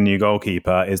needing a new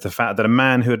goalkeeper is the fact that a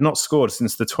man who had not scored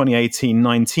since the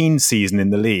 2018-19 season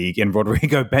in the league, in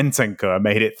Rodrigo Bentancur,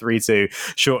 made it 3-2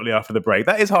 shortly after the break.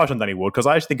 That is harsh on Danny Ward, because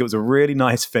I actually think it was a really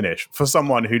nice finish for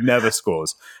someone who never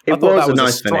scores. I thought that was a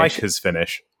nice striker's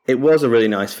finish. It was a really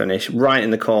nice finish, right in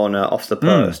the corner, off the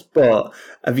post. But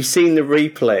have you seen the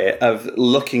replay of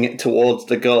looking towards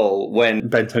the goal when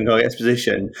Bentancur gets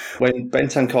position? When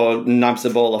Bentancur nabs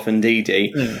the ball off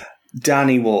Ndidi,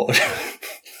 Danny Ward.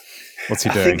 What's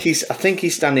he doing? I think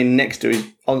he's standing next to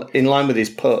in line with his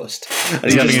post. And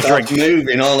he's having just starts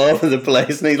moving all over the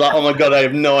place. And he's like, oh my God, I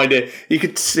have no idea. You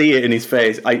could see it in his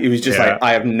face. He was just like,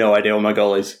 I have no idea what my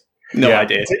goal is. No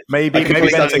idea. Maybe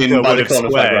Bentancur would have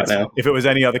squared. Right, if it was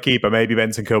any other keeper, maybe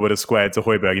Bentancur would have squared to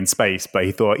Højbjerg in space. But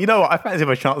he thought, what? I fancy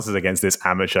my chances against this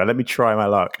amateur. Let me try my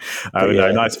luck.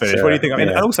 Nice finish. Sure. What do you think? I mean,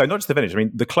 and also not just the finish. I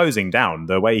mean, the closing down,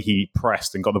 the way he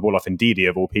pressed and got the ball off Ndidi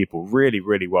of all people, really,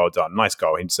 really well done. Nice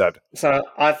goal. He deserved. So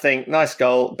I think nice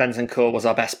goal. Bentancur was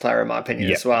our best player in my opinion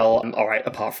as well. All right,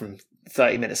 apart from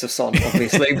 30 minutes of Son,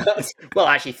 obviously. Well,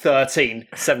 actually 13,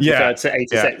 73rd to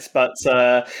 86. But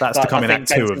that's becoming Act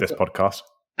 2 of this podcast.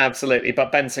 Absolutely.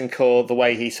 But Bentancur, the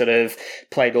way he sort of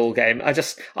played all game,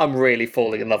 I'm really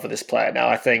falling in love with this player now.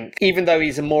 I think even though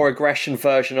he's a more aggression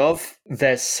version of,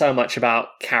 there's so much about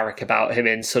Carrick about him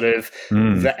in sort of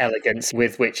the elegance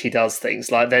with which he does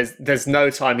things. Like there's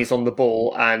no time he's on the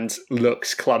ball and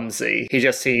looks clumsy. He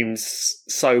just seems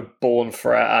so born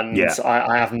for it. And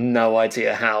I have no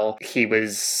idea how he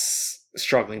was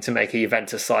struggling to make a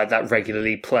Juventus side that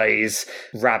regularly plays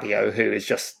Rabiot, who is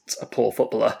just a poor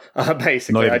footballer,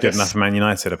 basically. Not even good enough for Man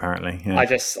United, apparently. Yeah.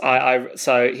 I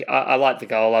like the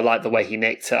goal. I like the way he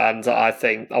nicked it, and I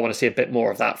think I want to see a bit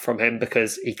more of that from him,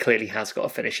 because he clearly has got a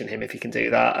finish in him if he can do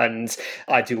that. And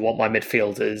I do want my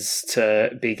midfielders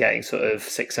to be getting sort of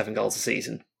 6-7 goals a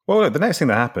season. Well, look, the next thing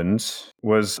that happened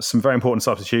was some very important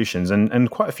substitutions and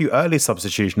quite a few early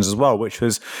substitutions as well, which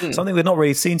was something we'd not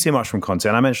really seen too much from Conte.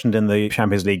 And I mentioned in the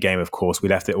Champions League game, of course, we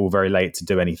left it all very late to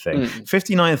do anything.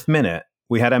 59th minute,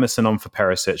 we had Emerson on for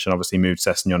Perisic and obviously moved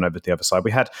Sessegnon over to the other side.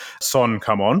 We had Son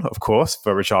come on, of course,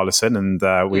 for Richarlison, and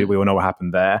we all know what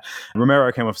happened there.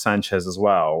 Romero came off Sanchez as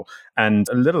well. And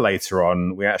a little later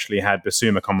on, we actually had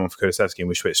Basuma come on for Kulusevski, and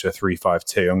we switched to a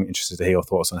 3-5-2. I'm interested to hear your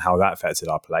thoughts on how that affected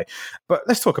our play. But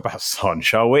let's talk about Son,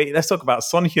 shall we? Let's talk about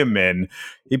Son Heung Min.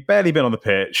 He'd barely been on the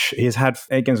pitch. He's had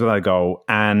 8 games without a goal,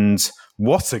 and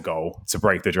what a goal to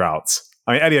break the drought.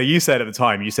 I mean, Elio, you said at the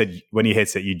time, you said when he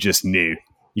hit it, you just knew.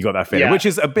 You got that feeling, which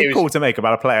is a big call to make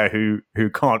about a player who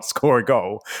can't score a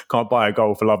goal, can't buy a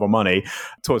goal for love or money.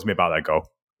 Talk to me about that goal.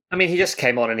 I mean, he just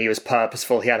came on and he was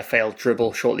purposeful. He had a failed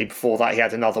dribble shortly before that. He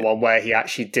had another one where he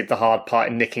actually did the hard part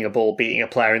in nicking a ball, beating a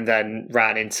player, and then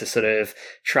ran into sort of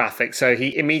traffic. So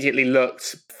he immediately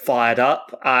looked fired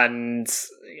up, and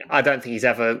I don't think he's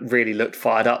ever really looked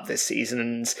fired up this season.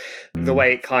 And the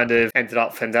way it kind of ended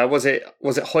up for him there, was it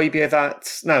Højbjerg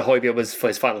that... No, Højbjerg was for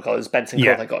his final goal. It was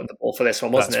Bentancur that got him the ball for this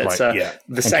one, wasn't it? Right, so yeah.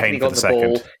 The second he got the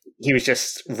ball, he was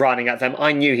just running at them.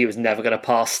 I knew he was never going to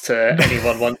pass to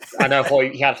anyone. I know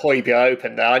he had Højbjerg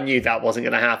open there. I knew that wasn't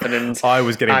going to happen. And I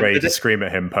was getting ready to scream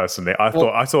at him personally. I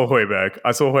saw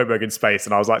Højbjerg in space,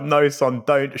 and I was like, "No, Son,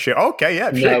 don't shoot." Okay,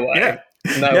 yeah, shoot. No way. Yeah.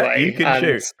 No way. You can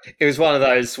shoot. It was one of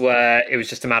those where it was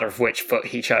just a matter of which foot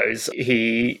he chose.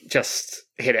 He just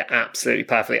hit it absolutely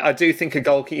perfectly. I do think a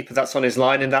goalkeeper that's on his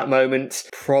line in that moment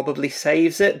probably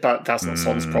saves it, but that's not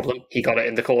Son's problem. He got it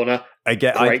in the corner.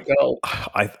 Great goal.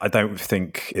 I don't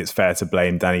think it's fair to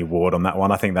blame Danny Ward on that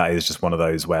one. I think that is just one of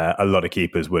those where a lot of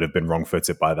keepers would have been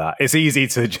wrong-footed by that. It's easy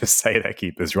to just say their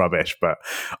keeper's rubbish, but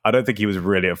I don't think he was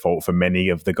really at fault for many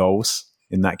of the goals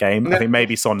in that game. No. I think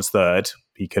maybe Son's third,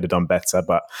 he could have done better,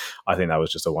 but I think that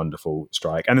was just a wonderful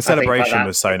strike. And the celebration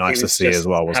was so nice to see as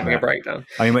well, wasn't it? Having a breakdown.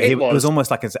 I mean, it was almost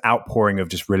like an outpouring of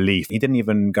just relief. He didn't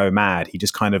even go mad. He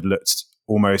just kind of looked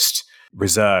almost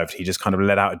reserved. He just kind of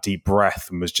let out a deep breath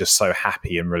and was just so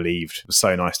happy and relieved. It was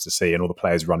so nice to see, and all the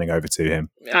players running over to him.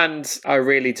 And I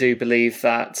really do believe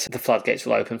that the floodgates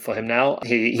will open for him now.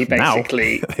 He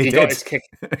basically he got his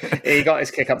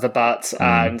kick up the butt,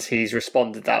 and he's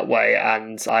responded that way.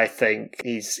 And I think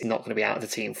he's not going to be out of the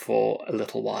team for a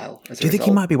little while. Do you think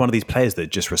he might be one of these players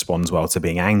that just responds well to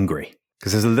being angry?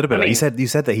 Because there's a little bit. You said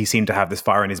that he seemed to have this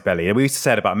fire in his belly. We used to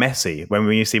say it about Messi. When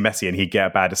we used to see Messi and he'd get a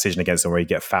bad decision against him, where he'd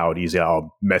get fouled, he'd say,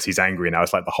 "Oh, Messi's angry now."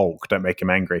 It's like the Hulk. Don't make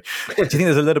him angry. Do you think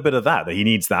there's a little bit of that he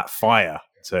needs that fire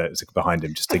to behind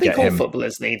him just to get him? I think all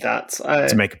footballers need that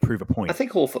to prove a point. I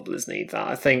think all footballers need that.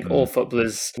 I think all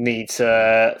footballers need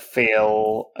to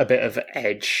feel a bit of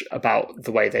edge about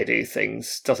the way they do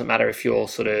things. Doesn't matter if you're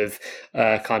sort of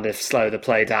kind of slow the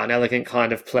play down, elegant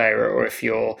kind of player, or if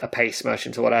you're a pace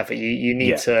merchant or whatever. You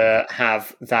need to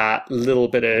have that little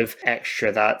bit of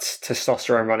extra, that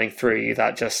testosterone running through you.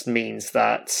 That just means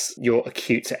that you're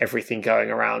acute to everything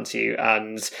going around you,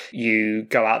 and you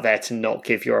go out there to not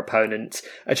give your opponent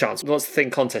a chance. What's the thing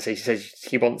Conte says? He says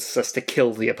he wants us to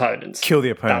kill the opponent. Kill the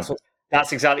opponent.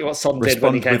 That's exactly what Son did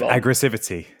when he came on.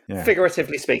 Aggressivity. Yeah.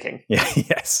 Figuratively speaking. Yeah,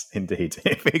 yes, indeed.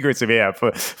 Figuratively, yeah.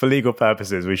 For legal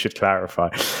purposes, we should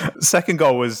clarify. Second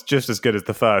goal was just as good as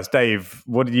the first. Dave,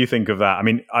 what did you think of that? I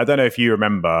mean, I don't know if you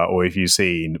remember or if you've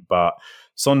seen, but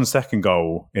Son's second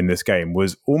goal in this game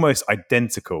was almost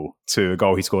identical to a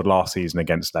goal he scored last season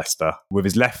against Leicester with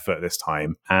his left foot this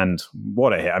time. And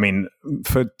what a hit. I mean,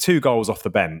 for 2 goals off the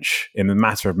bench in a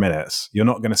matter of minutes, you're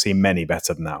not going to see many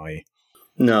better than that, are you?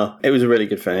 No, it was a really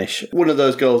good finish. One of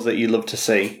those goals that you love to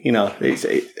see. You know,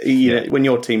 when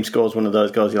your team scores one of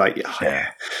those goals, you're like,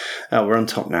 oh, we're on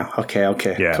top now.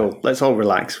 Okay, cool. Let's all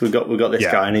relax. We've got this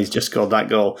guy, and he's just scored that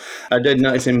goal. I did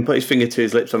notice him put his finger to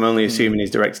his lips. I'm only assuming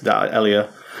he's directed that at Elio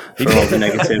for all the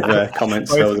negative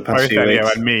comments over the past few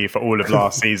weeks. And me for all of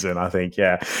last season, I think,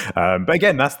 But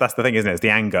again, that's the thing, isn't it? It's the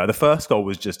anger. The first goal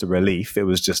was just a relief. It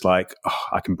was just like,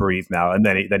 I can breathe now. And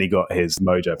then he got his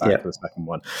mojo back for the second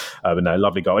one. But no,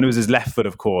 lovely goal. And it was his left foot,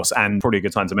 of course, and probably a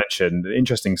good time to mention the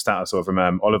interesting stat I saw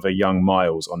from Oliver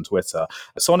Young-Miles on Twitter.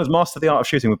 Son has mastered the art of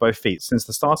shooting with both feet. Since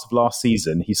the start of last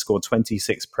season, he scored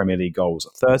 26 Premier League goals,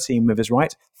 13 with his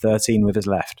right, 13 with his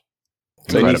left.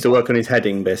 So he needs to work on his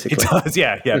heading, basically. He does,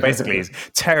 yeah. Basically, he's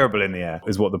terrible in the air,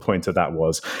 is what the point of that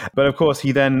was. But of course,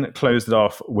 he then closed it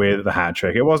off with the hat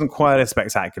trick. It wasn't quite as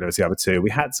spectacular as the other two. We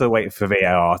had to wait for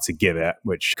VAR to give it,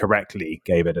 which correctly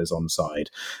gave it as onside.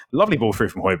 Lovely ball through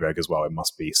from Højbjerg as well, it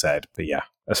must be said. But yeah,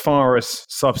 as far as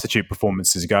substitute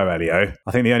performances go, Elio,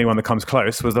 I think the only one that comes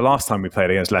close was the last time we played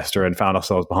against Leicester and found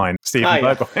ourselves behind Stevie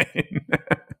Bergwijn.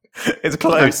 It's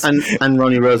close. And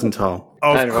Ronnie Rosenthal.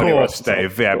 Of course,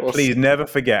 Dave. Yeah, please never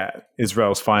forget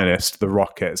Israel's finest, the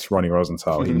Rockets, Ronnie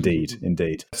Rosenthal.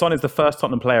 Indeed. Son is the first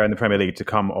Tottenham player in the Premier League to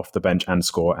come off the bench and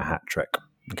score a hat trick,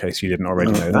 in case you didn't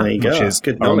already know that, which is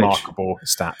a remarkable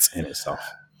stat in itself.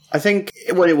 I think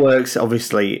when it works,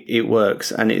 obviously it works,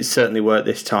 and it certainly worked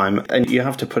this time. And you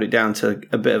have to put it down to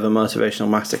a bit of a motivational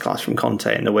masterclass from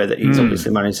Conte in the way that he's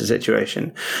obviously managed the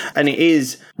situation. And it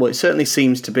is, well, it certainly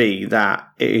seems to be that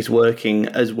it is working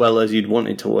as well as you'd want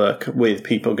it to work, with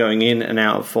people going in and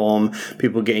out of form,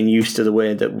 people getting used to the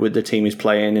way that the team is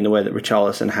playing in the way that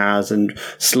Richarlison has, and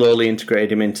slowly integrate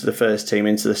him into the first team,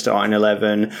 into the starting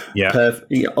 11. Yeah.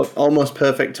 Almost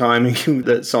perfect timing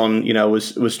that Son,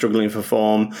 was struggling for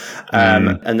form.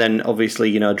 And then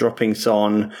obviously, dropping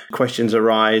Son, questions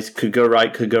arise, could go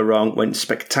right, could go wrong, went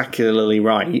spectacularly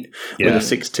right with a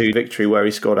 6-2 victory where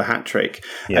he scored a hat-trick.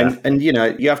 Yeah. And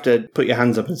you have to put your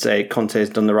hands up and say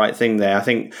Conte's done the right thing there. I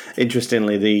think,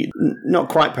 interestingly, the not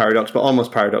quite paradox, but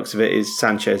almost paradox of it is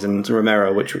Sanchez and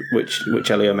Romero, which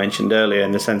Elio mentioned earlier,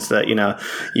 in the sense that,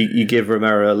 you give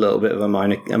Romero a little bit of a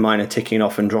minor ticking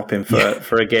off and drop him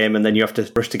for a game, and then you have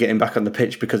to rush to get him back on the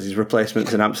pitch because his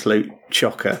replacement's an absolute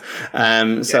shocker.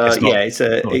 It's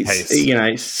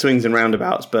swings and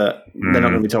roundabouts, but they're not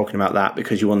going to be talking about that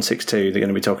because you won 6-2. They're going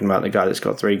to be talking about the guy that's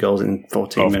got 3 goals in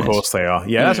 14 minutes. Of course they are.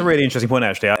 Yeah, that's a really interesting point,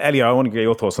 actually. Elio, I want to get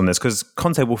your thoughts on this, because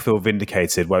Conte will feel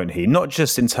vindicated, won't he? Not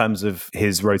just in terms of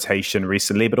his rotation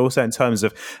recently, but also in terms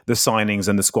of the signings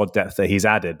and the squad depth that he's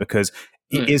added, because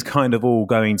it is kind of all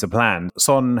going to plan.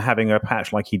 Son having a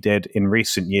patch like he did in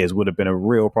recent years would have been a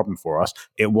real problem for us.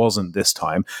 It wasn't this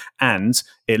time. And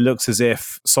it looks as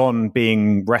if Son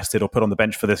being rested or put on the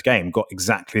bench for this game got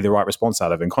exactly the right response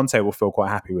out of it. And Conte will feel quite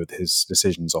happy with his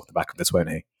decisions off the back of this, won't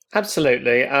he?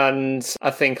 Absolutely. And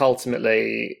I think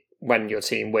ultimately, when your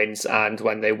team wins and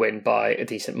when they win by a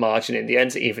decent margin in the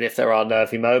end, even if there are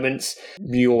nervy moments,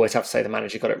 you always have to say the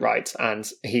manager got it right. And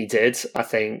he did. I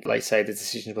think, like say, the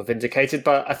decisions were vindicated.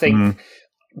 But I think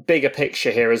bigger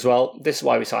picture here as well, this is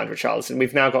why we signed Richarlison.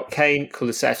 We've now got Kane,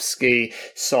 Kulusevski,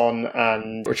 Son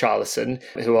and Richarlison,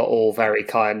 who are all very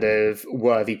kind of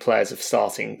worthy players of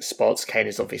starting spots. Kane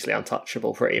is obviously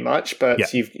untouchable pretty much,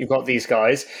 but you've got these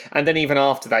guys. And then even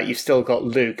after that, you've still got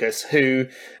Lucas, who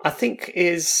I think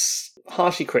is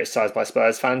harshly criticised by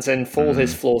Spurs fans, and for all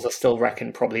his flaws, I still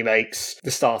reckon probably makes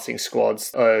the starting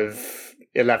squads of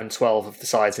 11-12 of the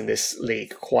sides in this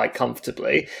league quite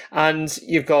comfortably. And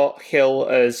you've got Hill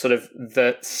as sort of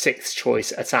the 6th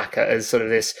choice attacker, as sort of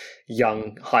this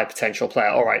young, high potential player.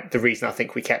 All right, the reason I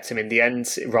think we kept him in the end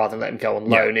rather than let him go on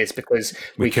loan is because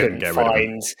we couldn't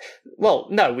find... Well,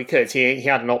 no, we could. He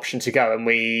had an option to go and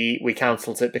we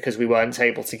cancelled it because we weren't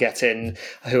able to get in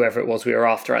whoever it was we were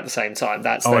after at the same time.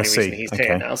 That's the only reason he's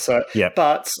here now. So,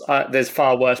 but there's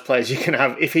far worse players you can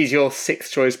have. If he's your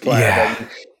 6th choice player,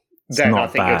 then I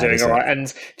think you're doing all right.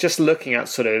 And just looking at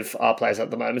sort of our players at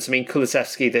the moment, I mean,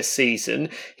 Kulusevski this season,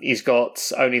 he's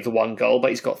got only the 1 goal, but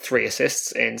he's got 3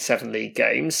 assists in 7 league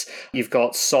games. You've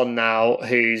got Son now,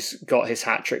 who's got his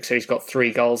hat-trick, so he's got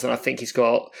 3 goals, and I think he's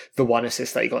got the 1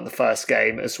 assist that he got in the first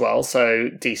game as well, so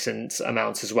decent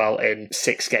amounts as well in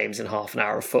 6 games in half an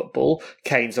hour of football.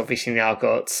 Kane's obviously now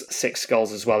got 6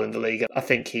 goals as well in the league. I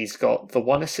think he's got the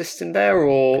 1 assist in there,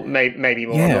 or maybe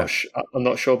more. I'm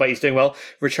not sure, but he's doing well.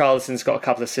 Richarlison's got a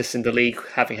couple of assists in the league,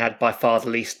 having had by far the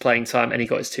least playing time, and he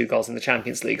got his 2 goals in the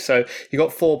Champions League. So you've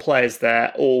got 4 players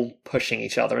there, all pushing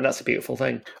each other, and that's a beautiful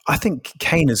thing. I think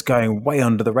Kane is going way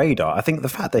under the radar. I think the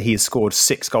fact that he has scored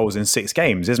 6 goals in 6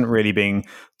 games isn't really being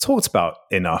talked about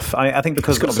enough. I think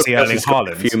because obviously Erling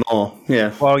Haaland... A few more,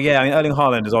 yeah. Well, I mean, Erling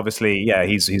Haaland is obviously,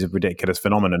 he's a ridiculous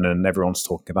phenomenon and everyone's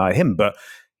talking about him, but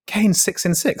Kane's 6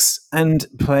 in 6 and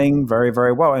playing very,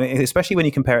 very well. And especially when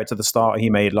you compare it to the start he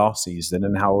made last season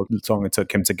and how long it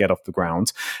took him to get off the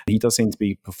ground, he does seem to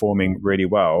be performing really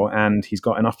well. And he's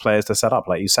got enough players to set up,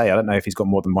 like you say. I don't know if he's got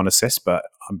more than 1 assist, but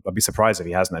I'd be surprised if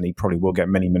he hasn't, and he probably will get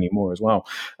many, many more as well.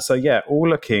 So yeah, all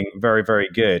looking very, very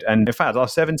good. And in fact, our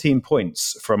 17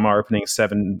 points from our opening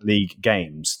 7 league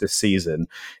games this season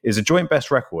is a joint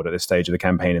best record at this stage of the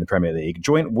campaign in the Premier League,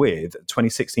 joint with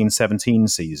 2016-17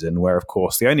 season, where of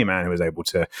course the only man who was able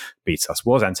to beat us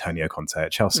was Antonio Conte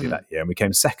at Chelsea that year, and we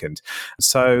came second.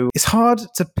 So it's hard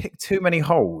to pick too many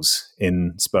holes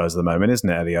in Spurs at the moment, isn't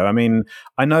it, Elio? I mean,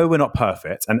 I know we're not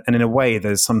perfect, and in a way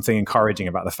there's something encouraging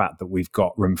about the fact that we've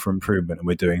got room for improvement and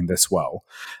we're doing this well.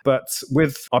 But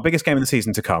with our biggest game of the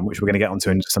season to come, which we're going to get onto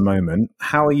in just a moment,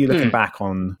 how are you looking back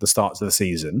on the starts of the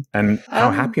season, and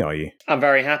how happy are you? I'm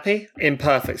very happy.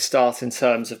 Imperfect start in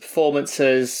terms of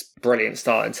performances, brilliant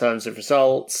start in terms of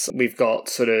results. We've got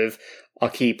sort of our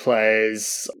key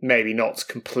players maybe not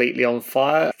completely on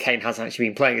fire. Kane hasn't actually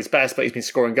been playing his best, but he's been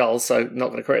scoring goals, so not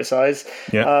going to criticise.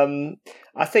 Yeah.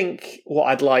 I think what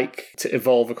I'd like to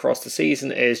evolve across the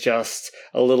season is just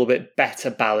a little bit better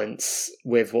balance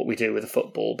with what we do with the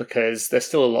football, because there's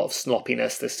still a lot of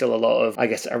sloppiness. There's still a lot of, I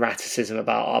guess, erraticism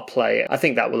about our play. I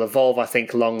think that will evolve. I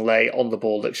think Longley on the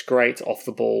ball looks great. Off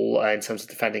the ball, in terms of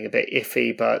defending, a bit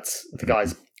iffy, but the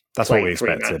guy's That's what we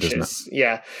expected, isn't it?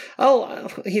 Yeah. Oh,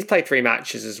 he's played 3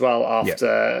 matches as well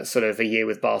after sort of a year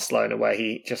with Barcelona where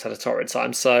he just had a torrid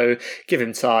time. So give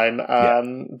him time.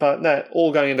 But no,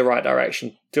 all going in the right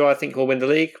direction. Do I think we'll win the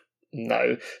league?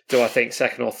 No. Do I think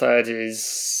second or third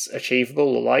is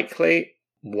achievable or likely?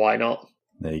 Why not?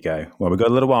 There you go. Well, we've got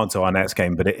a little while until our next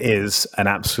game, but it is an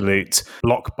absolute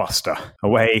blockbuster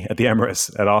away at the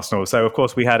Emirates at Arsenal. So, of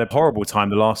course, we had a horrible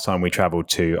time the last time we travelled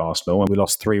to Arsenal, and we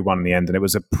lost 3-1 in the end, and it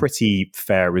was a pretty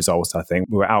fair result, I think.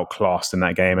 We were outclassed in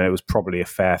that game, and it was probably a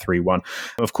fair 3-1.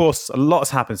 Of course, a lot has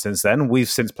happened since then. We've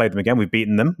since played them again. We've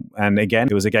beaten them. And again,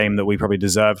 it was a game that we probably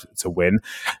deserved to win.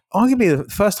 Arguably the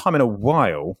first time in a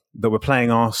while that we're playing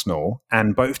Arsenal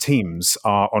and both teams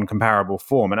are on comparable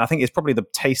form. And I think it's probably the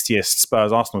tastiest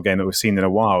Spurs-Arsenal game that we've seen in a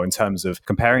while in terms of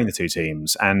comparing the two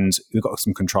teams. And we've got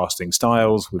some contrasting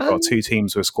styles. We've got 2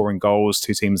 teams who are scoring goals,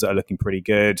 2 teams that are looking pretty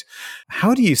good.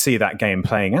 How do you see that game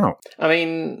playing out? I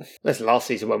mean, listen, last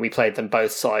season when we played them,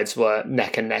 both sides were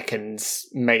neck and neck and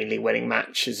mainly winning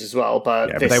matches as well.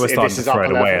 But, but they were starting to throw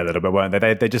it away a little bit, weren't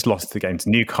they? They just lost the game to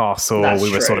Newcastle. We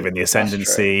were sort of in the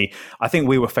ascendancy. I think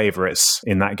we were favourites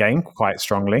in that game quite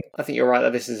strongly. I think you're right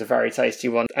that this is a very tasty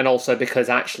one. And also because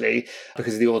of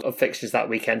the order of fixtures that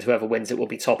weekend, whoever wins it will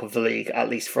be top of the league, at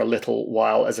least for a little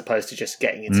while, as opposed to just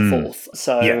getting into 4th.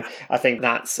 So I think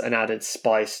that's an added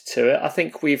spice to it. I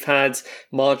think we've had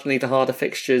marginally the harder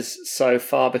fixtures so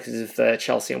far because of the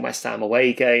Chelsea and West Ham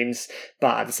away games.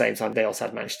 But at the same time, they also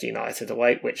had Manchester United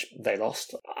away, which they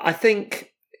lost. I think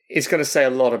it's going to say a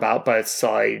lot about both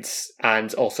sides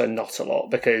and also not a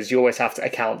lot, because you always have to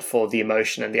account for the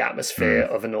emotion and the atmosphere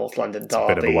of a North London derby.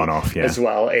 It's a bit of a one-off, as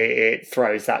well. It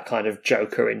throws that kind of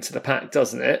joker into the pack,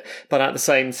 doesn't it? But at the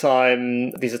same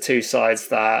time, these are 2 sides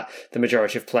that the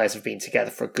majority of players have been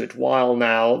together for a good while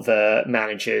now. The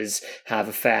managers have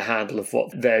a fair handle of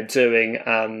what they're doing,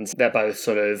 and they're both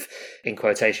sort of, in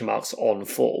quotation marks, on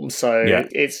form. So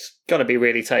it's going to be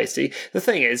really tasty. The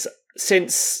thing is,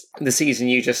 since the season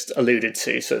you just alluded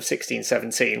to, sort of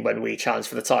 16-17, when we challenged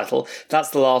for the title,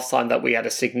 that's the last time that we had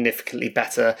a significantly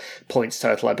better points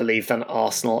total, I believe, than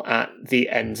Arsenal at the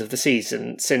end of the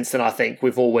season. Since then, I think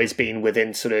we've always been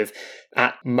within sort of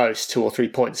at most 2 or 3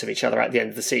 points of each other at the end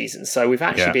of the season. So we've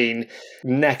actually been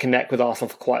neck and neck with Arsenal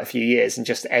for quite a few years and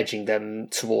just edging them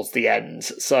towards the end.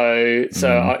 So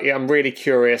I'm really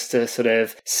curious to sort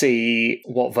of see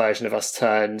what version of us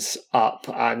turns up,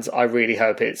 and I really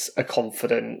hope it's a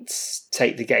confident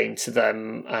take the game to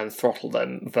them and throttle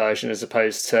them version, as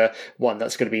opposed to one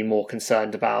that's going to be more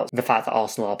concerned about the fact that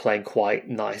Arsenal are playing quite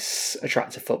nice,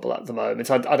 attractive football at the moment.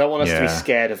 I don't want us to be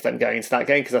scared of them going into that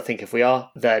game, because I think if we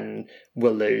are, then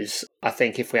we'll lose. I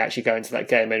think if we actually go into that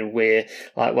game and we're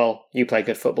like, well, you play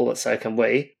good football, but so can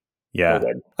we. Yeah.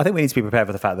 I think we need to be prepared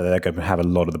for the fact that they're going to have a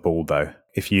lot of the ball, though.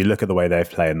 If you look at the way they've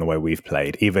played and the way we've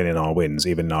played, even in our wins,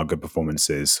 even in our good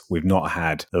performances, we've not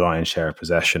had the lion's share of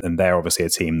possession. And they're obviously a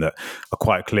team that are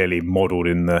quite clearly modelled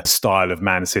in the style of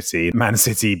Man City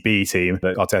B team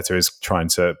that Arteta is trying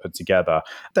to put together.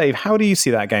 Dave, how do you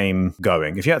see that game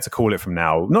going? If you had to call it from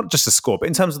now, not just a score, but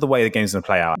in terms of the way the game's going to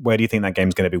play out, where do you think that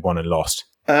game's going to be won and lost?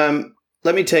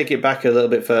 Let me take it back a little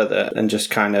bit further and just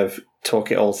kind of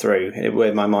talk it all through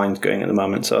where my mind's going at the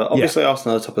moment. So obviously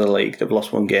Arsenal are top of the league. They've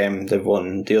lost 1 game. They've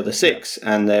won the other 6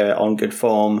 and they're on good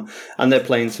form and they're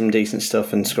playing some decent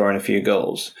stuff and scoring a few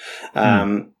goals.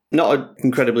 Not an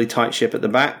incredibly tight ship at the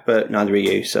back, but neither are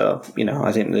you. So,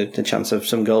 I think the chance of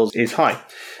some goals is high.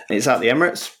 It's at the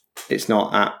Emirates. it's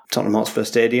not at Tottenham Hotspur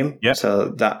Stadium. Yep. So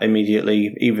that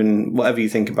immediately, even whatever you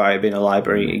think about it being a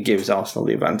library, it gives Arsenal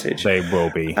the advantage. They will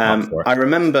be. Up for it. I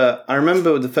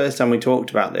remember the first time we talked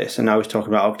about this, and I was talking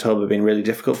about October being really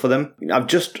difficult for them. I've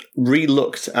just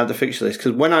re-looked at the fixture list,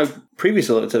 because when I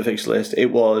previously looked at the fixture list,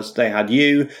 it was they had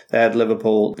they had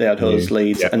Liverpool, they had us,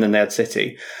 Leeds, and then they had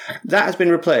City. That has been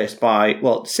replaced by,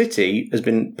 City has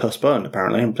been postponed,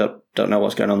 apparently. I don't know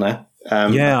what's going on there.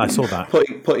 I saw that.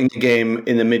 Putting the game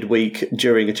in the midweek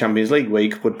during a Champions League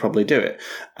week would probably do it.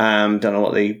 Don't know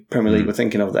what the Premier League were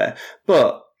thinking of there.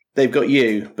 But they've got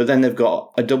but then they've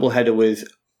got a double header with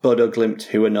Bodo Glimt,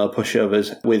 who are no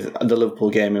pushovers, with the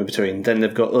Liverpool game in between. Then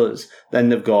they've got us. Then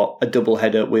they've got a double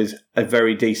header with a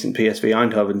very decent PSV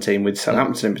Eindhoven team with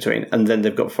Southampton in between. And then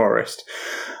they've got Forest.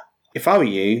 If I were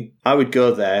you, I would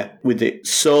go there with the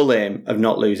sole aim of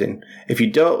not losing. If you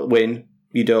don't win,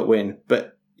 you don't win.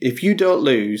 But if you don't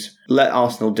lose, let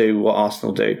Arsenal do what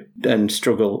Arsenal do and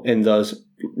struggle in those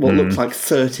what looks like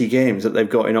 30 games that they've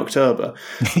got in October.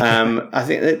 I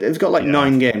think they've got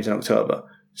 9 games in October.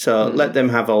 So let them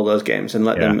have all those games and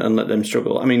let them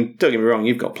struggle. I mean, don't get me wrong,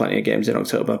 you've got plenty of games in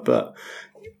October, but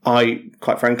I,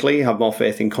 quite frankly, have more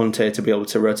faith in Conte to be able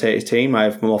to rotate his team. I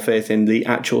have more faith in the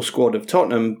actual squad of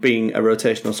Tottenham being a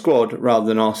rotational squad rather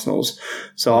than Arsenal's.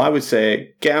 So I would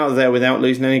say get out of there without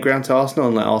losing any ground to Arsenal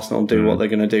and let Arsenal do what they're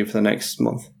going to do for the next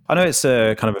month. I know it's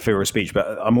a kind of a figure of speech, but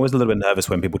I'm always a little bit nervous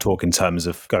when people talk in terms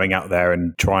of going out there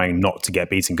and trying not to get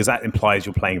beaten, because that implies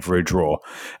you're playing for a draw.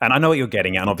 And I know what you're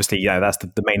getting at, and obviously, that's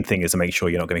the main thing, is to make sure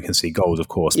you're not going to concede goals, of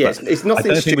course. Yes, but it's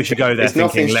nothing I don't think we should go there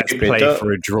thinking, let's play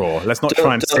for a draw. Let's not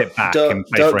try and sit back and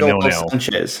play for a 0-0. Don't go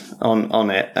Sanchez on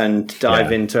it and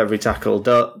dive into every tackle.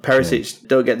 Perisic,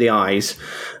 don't get the eyes.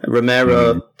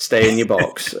 Romero, stay in your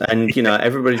box. And,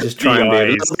 everybody just try and be a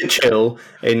little bit chill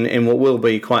in what will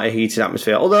be quite a heated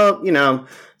atmosphere. Although,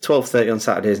 12:30 on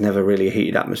Saturday is never really a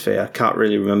heated atmosphere. I can't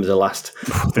really remember the last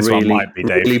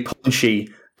really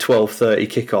punchy 12:30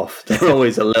 kickoff. They're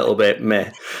always a little bit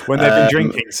meh. When they've been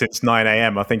drinking since 9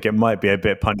 a.m, I think it might be a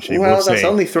bit punchy. Well, that's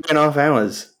only 3.5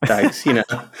 hours, Dags,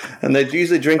 and they're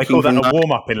usually drinking. They call that a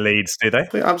warm-up in Leeds, do they?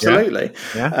 Absolutely.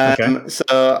 Yeah. Okay.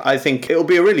 So I think it'll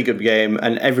be a really good game,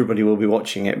 and everybody will be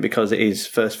watching it because it is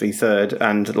first v third,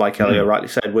 and like Elio rightly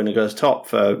said, winner goes top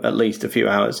for at least a few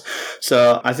hours.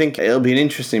 So I think it'll be an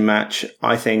interesting match.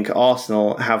 I think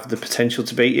Arsenal have the potential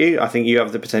to beat you. I think you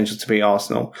have the potential to beat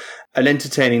Arsenal. An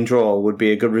entertaining draw would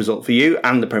be a good result for you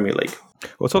and the Premier League.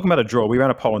 Well, talking about a draw, we ran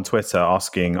a poll on Twitter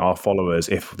asking our followers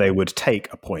if they would take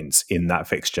a point in that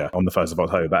fixture on the 1st of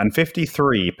October. And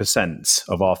 53%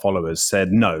 of our followers said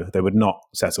no, they would not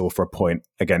settle for a point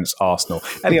against Arsenal.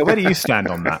 Elliot, where do you stand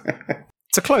on that?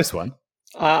 It's a close one.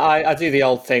 I do the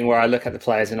old thing where I look at the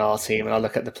players in our team and I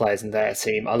look at the players in their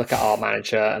team. I look at our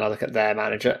manager and I look at their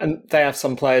manager, and they have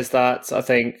some players that I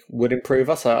think would improve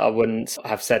us. I wouldn't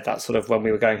have said that sort of when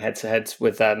we were going head to head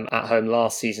with them at home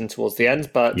last season towards the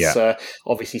end, but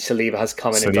obviously Saliba has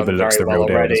come in and done very well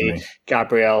already.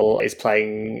 Gabriel is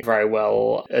playing very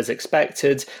well as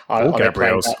expected. All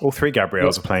three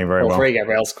Gabriels are playing very well. All three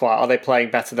Gabriels Are they playing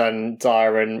better than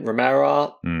Dier and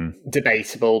Romero?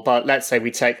 Debatable, but let's say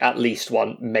we take at least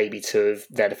one, maybe two of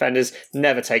their defenders.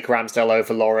 Never take Ramsdale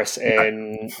over Loris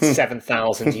in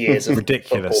 7,000 years of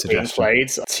ridiculous football being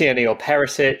played. Tierney or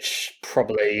Perisic,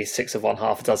 probably 6 of one,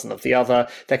 half a dozen of the other.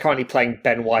 They're currently playing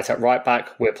Ben White at right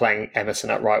back. We're playing Emerson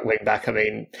at right wing back. I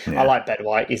mean, I like Ben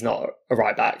White. He's not a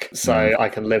right back, so I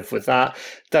can live with that.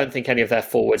 Don't think any of their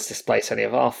forwards displace any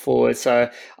of our forwards. So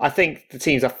I think the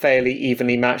teams are fairly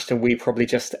evenly matched and we probably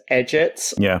just edge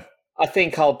it. Yeah. I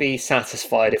think I'll be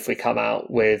satisfied if we come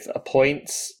out with a point,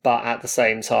 but at the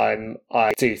same time,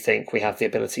 I do think we have the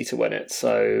ability to win it.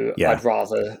 So I'd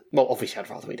rather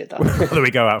we did that. Whether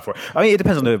we go out for it. I mean, it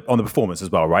depends on the performance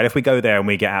as well, right? If we go there and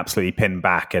we get absolutely pinned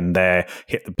back and they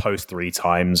hit the post 3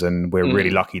 times and we're really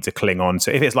lucky to cling on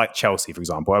to, if it's like Chelsea, for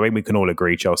example, I mean, we can all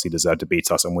agree Chelsea deserved to beat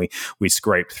us and we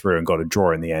scraped through and got a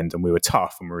draw in the end and we were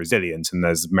tough and we're resilient and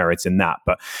there's merit in that.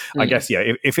 But I guess,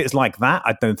 if it's like that,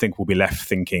 I don't think we'll be left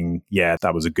thinking,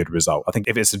 that was a good result. I think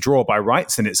if it's a draw by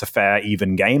rights and it's a fair,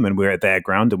 even game and we're at their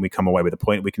ground and we come away with a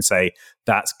point, we can say,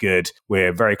 that's good.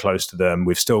 We're very close to them.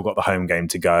 We've still got the home game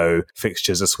to go.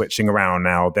 Fixtures are switching around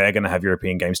now. They're going to have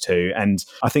European games too. And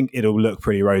I think it'll look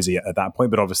pretty rosy at that point.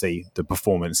 But obviously, the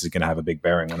performance is going to have a big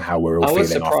bearing on how we're all feeling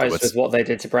afterwards. I was surprised with what they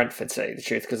did to Brentford, to tell you the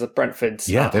truth, because the Brentford's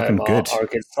they've been good. Are a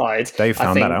good side. They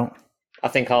found that out. I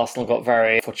think Arsenal got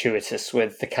very fortuitous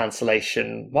with the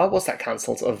cancellation. Why was that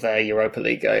cancelled of their Europa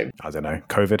League game? I don't know.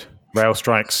 COVID, rail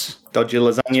strikes. Dodgy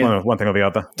lasagna. One thing or the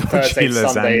other. Thursday, Dodgy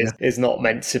Sunday lasagna. is not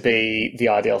meant to be the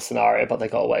ideal scenario, but they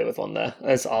got away with one there,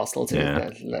 as Arsenal do. Yeah.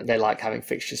 They like having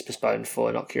fixtures postponed for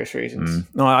innocuous reasons.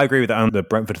 No, I agree with that on the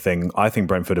Brentford thing. I think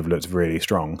Brentford have looked really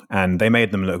strong, and they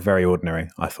made them look very ordinary,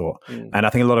 I thought. And I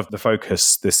think a lot of the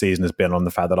focus this season has been on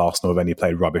the fact that Arsenal have only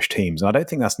played rubbish teams, and I don't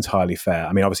think that's entirely fair.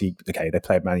 I mean, obviously, okay, they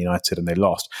played Man United and they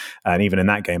lost, and even in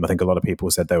that game, I think a lot of people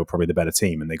said they were probably the better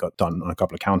team, and they got done on a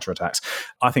couple of counter-attacks.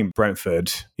 I think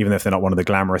Brentford, even though they're not one of the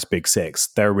glamorous big six,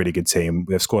 they're a really good team.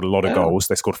 They've scored a lot of goals.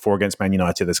 They scored 4 against Man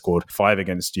United. They scored 5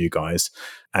 against you guys.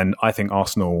 And I think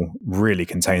Arsenal really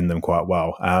contained them quite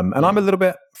well. And I'm a little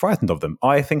bit frightened of them.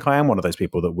 I think I am one of those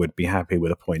people that would be happy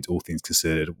with a point, all things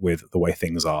considered, with the way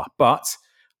things are. But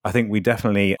I think we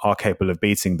definitely are capable of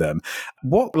beating them.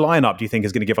 What lineup do you think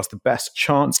is going to give us the best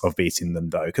chance of beating them,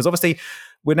 though? Because obviously,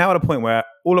 we're now at a point where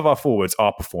all of our forwards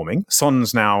are performing.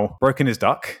 Son's now broken his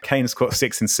duck. Kane's got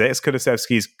 6 and 6.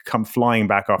 Kulusevski's come flying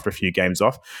back after a few games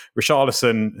off.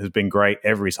 Richarlison has been great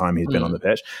every time he's been on the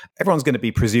pitch. Everyone's going to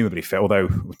be presumably fit, although,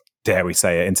 dare we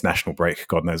say it, international break,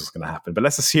 God knows what's going to happen. But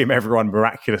let's assume everyone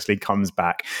miraculously comes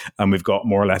back and we've got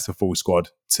more or less a full squad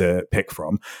to pick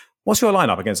from. What's your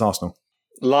lineup against Arsenal?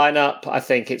 Lineup, I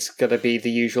think it's going to be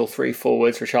the usual 3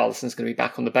 forwards. Richarlison's going to be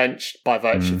back on the bench by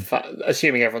virtue of the fact,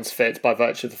 assuming everyone's fit, by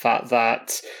virtue of the fact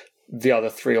that the other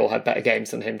 3 all had better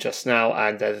games than him just now,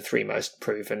 and they're the 3 most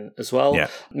proven as well. Yeah.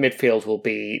 Midfield will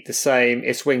be the same.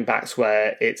 It's wing backs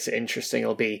where it's interesting.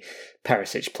 It'll be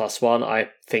Perisic +1. I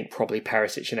think probably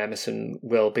Perisic and Emerson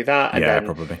will be that. And then,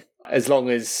 probably. As long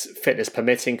as fitness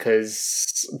permitting,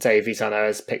 because Davies, I know,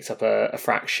 has picked up a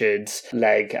fractured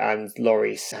leg and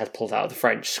Lloris has pulled out of the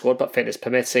French squad, but fitness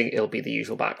permitting, it'll be the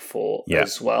usual back 4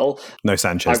 as well. No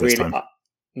Sanchez this time.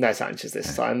 No Sanchez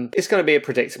this time. It's going to be a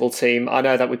predictable team. I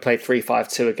know that we played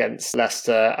 3-5-2 against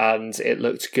Leicester and it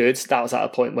looked good. That was at a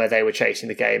point where they were chasing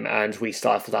the game and we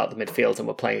stifled out the midfield and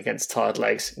were playing against tired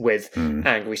legs with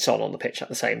angry Son on the pitch at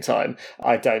the same time.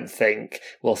 I don't think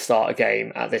we'll start a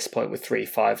game at this point with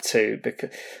 3-5-2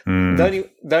 because the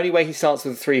only way he starts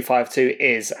with 3-5-2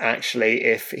 is actually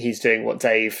if he's doing what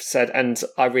Dave said. And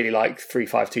I really like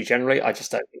 3-5-2 generally. I just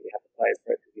don't think we have the players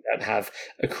for it. Don't have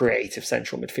a creative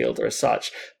central midfielder as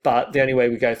such. But the only way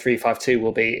we go 3-5-2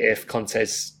 will be if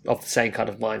Conte's of the same kind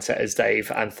of mindset as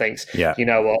Dave and thinks, you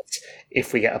know what,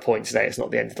 if we get a point today, it's not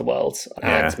the end of the world.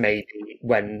 And maybe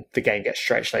when the game gets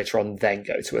stretched later on, then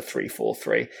go to a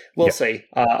 3-4-3. We'll see.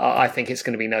 I think it's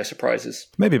going to be no surprises.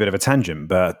 Maybe a bit of a tangent,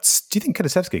 but do you think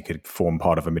Kulusevski could form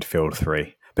part of a midfield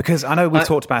 3? Because I know we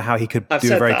talked about how he could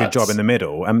do a very good job in the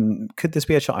middle. Could this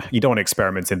be a chance? You don't want to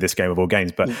experiment in this game of all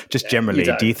games, but just generally,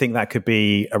 do you think that could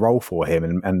be a role for him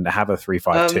and have a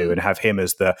 3-5-2 and have him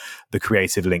as the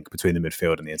creative link between the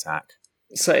midfield and the attack?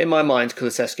 So in my mind,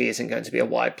 Kulusevski isn't going to be a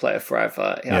wide player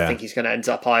forever. I think he's going to end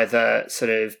up either sort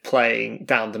of playing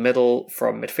down the middle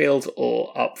from midfield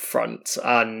or up front.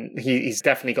 And he's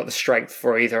definitely got the strength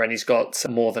for either, and he's got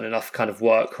more than enough kind of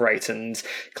work rate and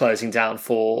closing down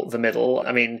for the middle.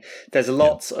 I mean, there's a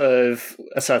lot of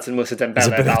a certain Moussa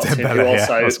Dembele about him who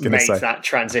also made that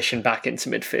transition back into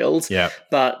midfield. Yeah.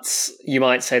 But you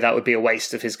might say that would be a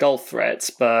waste of his goal threat,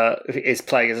 but is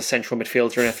playing as a central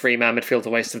midfielder in a 3-man midfield a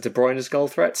waste of De Bruyne's goal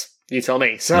threats? You tell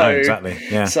me. So, no, exactly.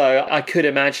 Yeah. So I could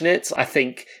imagine it. I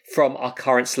think from our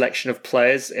current selection of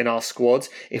players in our squad,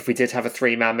 if we did have a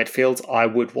 3-man midfield, I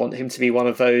would want him to be one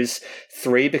of those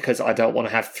 3 because I don't want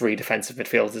to have 3 defensive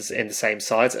midfielders in the same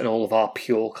side and all of our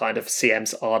pure kind of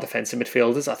CMs are defensive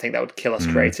midfielders. I think that would kill us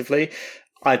creatively.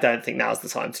 I don't think now's the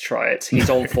time to try it. He's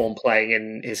on form playing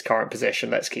in his current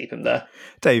position. Let's keep him there.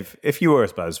 Dave, if you were a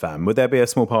Spurs fan, would there be a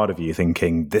small part of you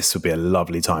thinking this would be a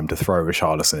lovely time to throw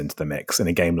Richarlison into the mix in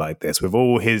a game like this with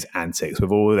all his antics, with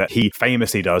all that he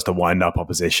famously does to wind up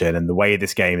opposition and the way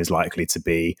this game is likely to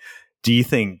be? Do you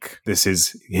think this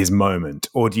is his moment,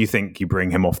 or do you think you bring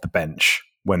him off the bench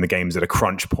when the game's at a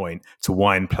crunch point to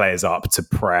wind players up, to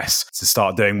press, to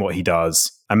start doing what he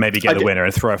does and maybe get the winner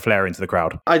and throw a flare into the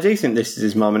crowd? I do think this is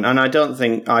his moment, and I don't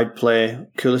think I'd play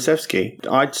Kulusevski.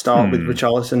 I'd start with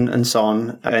Richarlison and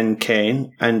Son and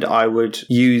Kane, and I would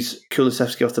use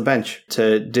Kulusevski off the bench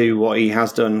to do what he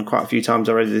has done quite a few times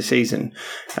already this season,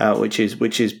 which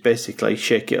is basically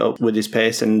shake it up with his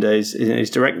pace and his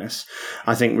directness.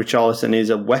 I think Richarlison is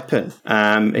a weapon,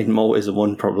 in more ways than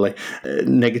one probably,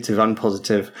 negative and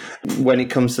positive, when it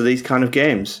comes to these kind of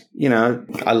games. You know,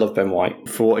 I love Ben White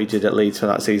for what he did at Leeds for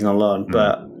that season alone,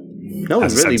 but no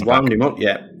one's really wound him up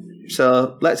yet.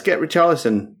 So let's get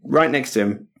Richarlison right next to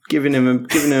him, giving him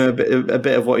a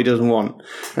bit of what he doesn't want,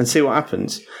 and see what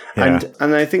happens. Yeah.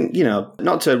 And I think, you know,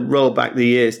 not to roll back the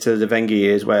years to the Wenger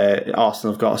years where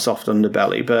Arsenal have got a soft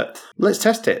underbelly, but let's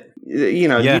test it.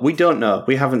 We don't know.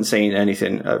 We haven't seen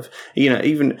anything of,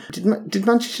 even did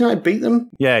Manchester United beat them?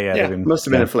 Yeah. Must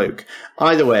have been a fluke.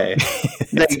 Either way,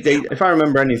 they, if I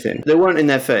remember anything, they weren't in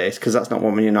their face because that's not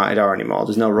what Man United are anymore.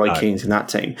 There's no Roy Keanes in that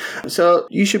team. So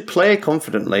you should play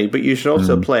confidently, but you should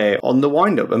also play on the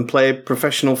wind-up and play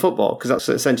professional football, because that's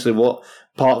essentially what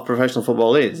part of professional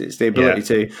football is. It's the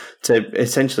ability to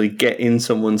essentially get in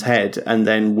someone's head and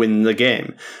then win the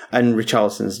game. And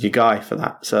Richarlison's your guy for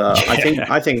that. So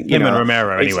I think him and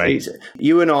Romero anyway.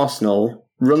 You and Arsenal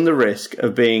run the risk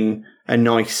of being a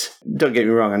nice, don't get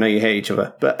me wrong, I know you hate each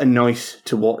other, but a nice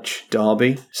to watch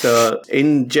derby. So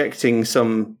injecting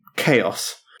some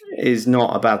chaos is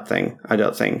not a bad thing, I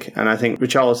don't think. And I think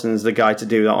Richarlison's the guy to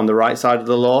do that on the right side of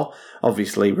the law.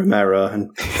 Obviously, Romero and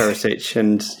Perisic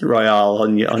and Royale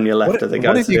on your left are the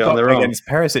guys to do it on their own. Against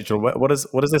Perisic, or what is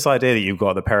this idea that you've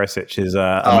got that Perisic is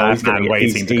a madman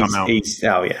waiting to come out? Do you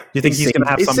think he's going to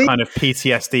have some kind of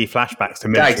PTSD flashbacks to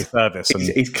military service?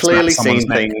 He's clearly seen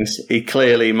things. He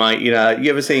clearly might. You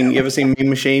ever seen Mean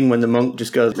Machine when the monk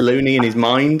just goes loony in his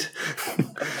mind?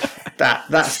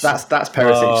 That's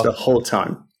Perisic the whole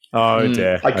time. Oh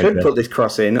dear! I could put this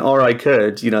cross in, or I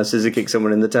could, scissor kick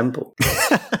someone in the temple.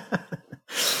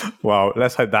 Well,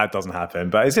 let's hope that doesn't happen.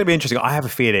 But it's going to be interesting. I have a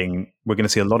feeling we're going to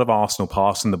see a lot of Arsenal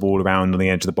passing the ball around on the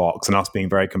edge of the box and us being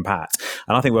very compact.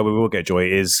 And I think where we will get joy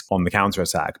is on the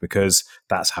counter-attack, because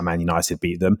that's how Man United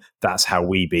beat them. That's how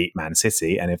we beat Man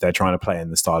City. And if they're trying to play in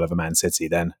the style of a Man City,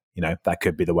 then that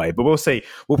could be the way. But we'll see.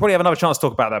 We'll probably have another chance to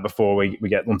talk about that before we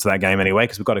get onto that game anyway,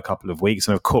 because we've got a couple of weeks.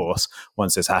 And of course,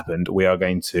 once this happened, we are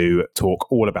going to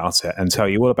talk all about it and tell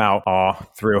you all about our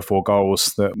 3 or 4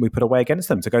 goals that we put away against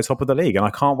them to go top of the league. And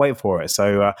I can't wait for it.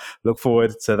 So look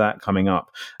forward to that coming up.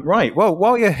 Right. Well,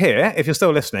 while you're here, if you're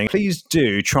still listening, please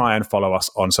do try and follow us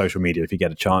on social media if you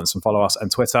get a chance, and follow us on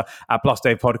Twitter at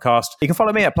 +Dave Podcast. You can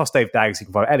follow me at +Dave Dags. You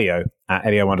can follow Elio at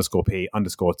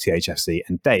Elio_P_THFC,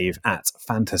 and Dave at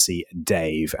Fantasy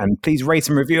Dave. And please rate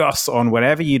and review us on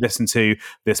whenever you listen to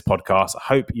this podcast. I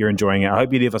hope you're enjoying it. I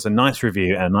hope you leave us a nice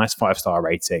review and a nice 5-star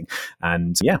rating.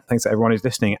 And thanks to everyone who's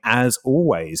listening as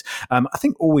always. I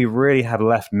think all we really have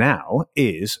left now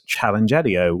is Challenge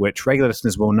Elio, which regular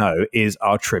listeners will know is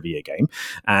our trivia game.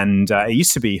 And it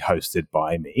used to be hosted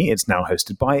by me. It's now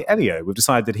hosted by Elio. We've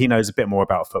decided that he knows a bit more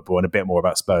about football and a bit more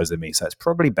about Spurs than me, so it's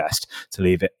probably best to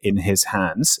leave it in his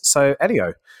hands. So,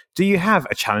 Elio, do you have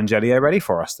a Challenge Elio ready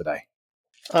for us today?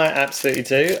 I absolutely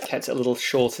do. I kept it a little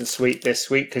short and sweet this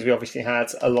week because we obviously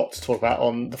had a lot to talk about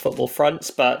on the football front,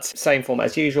 but same format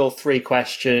as usual, 3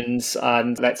 questions,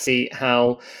 and let's see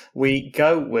how we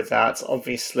go with that.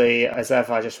 Obviously, as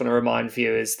ever, I just want to remind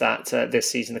viewers that this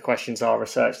season the questions are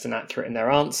researched and accurate in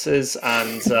their answers,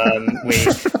 and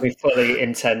we fully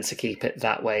intend to keep it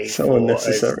that way for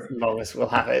as long as we'll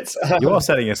have it. You are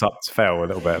setting us up to fail a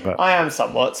little bit, but I am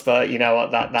somewhat, but you know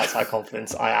what? That's how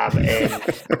confident I am in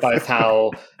both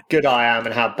how good I am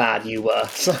and how bad you were.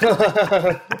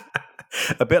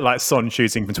 A bit like Son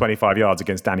shooting from 25 yards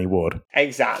against Danny Ward.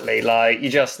 Exactly. Like, you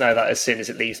just know that as soon as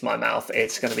it leaves my mouth,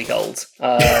 it's going to be gold.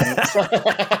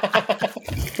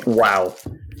 Wow.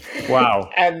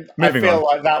 And Moving I feel on.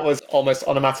 like that was almost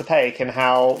onomatopoeic in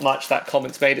how much that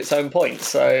comment's made its own point.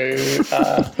 So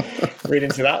read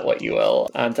into that what you will,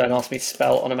 and don't ask me to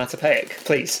spell onomatopoeic,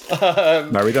 please.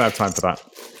 No, we don't have time for that.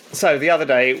 So the other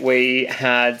day we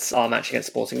had our match against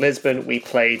Sporting Lisbon. We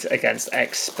played against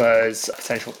ex-Spurs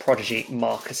potential prodigy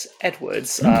Marcus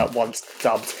Edwards, once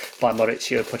dubbed by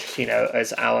Mauricio Pochettino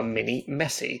as our mini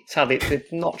Messi. Sadly, it did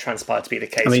not transpire to be the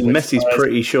case. I mean, Messi's Spurs.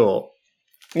 pretty short.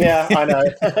 Yeah, I know.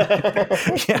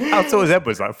 How tall is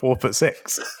Edwards? Like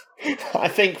 4'6". I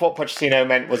think what Pochettino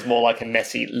meant was more like a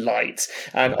Messi light.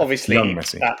 And obviously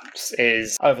that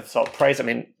is over-the-top praise. I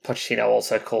mean, Pochettino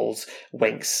also calls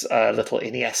Winks little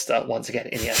Iniesta. Once again,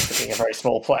 Iniesta being a very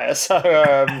small player. So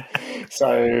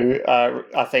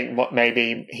I think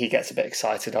maybe he gets a bit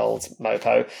excited, old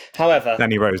Mopo. However...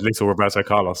 Danny Rose, little Roberto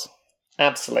Carlos.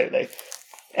 Absolutely.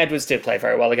 Edwards did play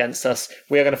very well against us.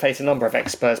 We are going to face a number of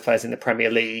ex-Spurs players in the Premier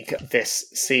League this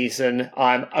season.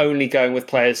 I'm only going with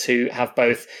players who have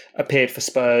both appeared for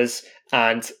Spurs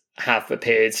and have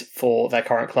appeared for their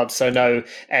current clubs. So no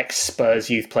ex-Spurs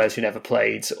youth players who never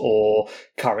played or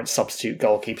current substitute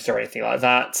goalkeepers or anything like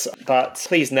that. But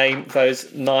please name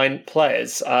those 9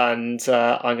 players. And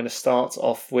I'm going to start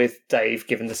off with Dave,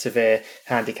 given the severe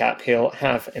handicap he'll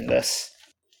have in this.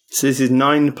 So this is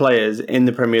 9 players in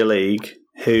the Premier League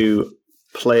who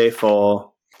play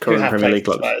for current Premier League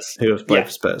clubs, who have played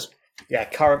for Spurs. Yeah,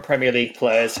 current Premier League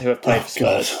players who have played for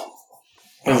Spurs.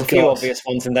 There's a few obvious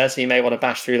ones in there, so you may want to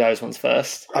bash through those ones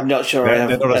first. I'm not sure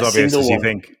They're not as obvious as you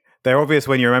think. They're obvious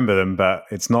when you remember them, but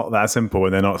it's not that simple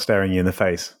when they're not staring you in the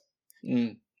face.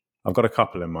 Mm. I've got a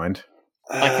couple in mind.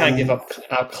 I can give up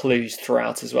our clues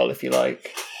throughout as well, if you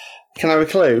like. Can I have a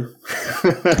clue?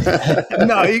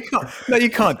 No, you can't. No, you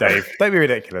can't, Dave. Don't be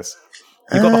ridiculous.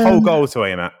 You've got the whole goal to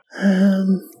aim at.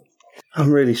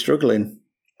 I'm really struggling.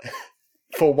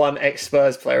 For one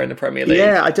ex-Spurs player in the Premier League.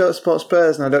 Yeah, I don't support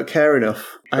Spurs and I don't care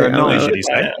enough. Should you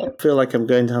say? I feel like I'm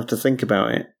going to have to think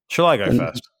about it. Shall I go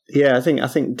first? Yeah, I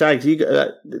think Dags, you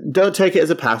don't take it as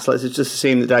a pass. Let's just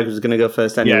assume that Dags was going to go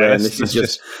first anyway, and this is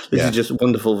just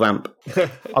wonderful vamp.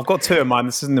 I've got two in mind.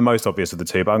 This isn't the most obvious of the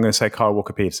two, but I'm going to say Kyle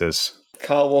Walker-Peters.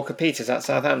 Kyle Walker-Peters at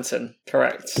Southampton,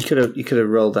 correct. You could have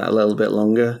rolled that a little bit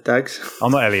longer, Dags.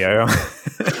 I'm not Elio.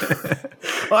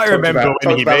 I remember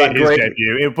when he made his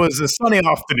debut. It was a sunny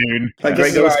afternoon. That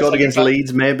great goal scored against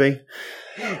Leeds, maybe.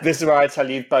 This is where I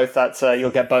tell you both that you'll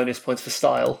get bonus points for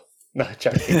style. No,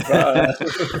 joking.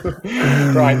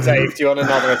 Right, Dave, do you want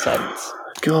another attempt?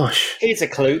 Gosh. Here's a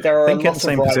clue. There are a lot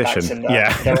of right backs in there.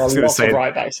 Yeah, there are lots of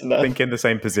right backs in there. Think in the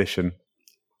same position.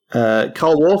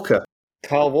 Carl Walker.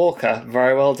 Carl Walker,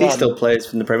 very well done. He still plays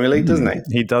from the Premier League, doesn't he?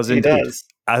 He does indeed. Does.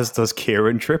 As does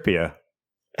Kieran Trippier.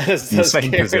 As in the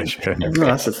same position. No,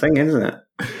 that's the thing, isn't it?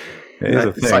 It is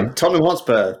a thing. It's like Tottenham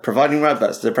Hotspur providing right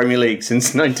backs to the Premier League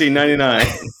since 1999.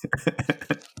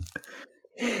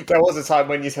 There was a time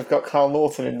when you'd have got Carl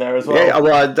Norton in there as well. Yeah,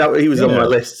 well, he was on my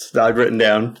list that I'd written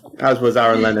down, as was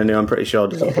Aaron Lennon, who I'm pretty sure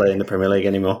doesn't play in the Premier League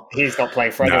anymore. He's not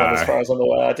playing for anyone as far as I'm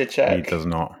aware. I did check. He does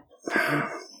not.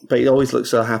 But he always looks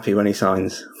so happy when he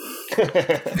signs.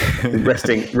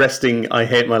 resting, I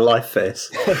hate my life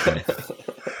face.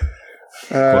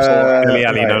 Ali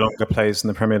no longer plays in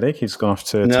the Premier League. He's gone off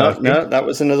to Turkey. No, that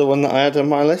was another one that I had on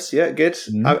my list. Yeah, good.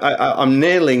 I'm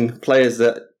nailing players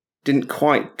that didn't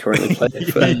quite currently play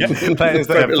for players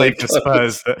that have played for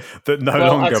Spurs that no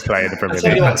longer play in the Premier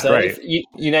League. That's great.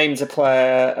 You named a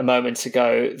player a moment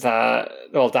ago that,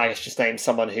 Dags just named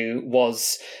someone who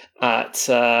was at...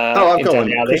 I've got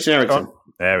one. Christian Eriksen.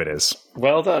 There it is.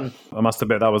 Well done. I must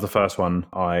admit, that was the first one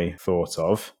I thought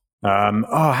of.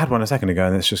 I had one a second ago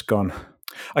and it's just gone.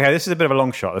 Okay, this is a bit of a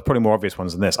long shot. There's probably more obvious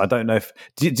ones than this. I don't know if...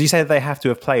 Do you say that they have to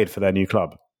have played for their new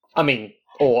club? I mean...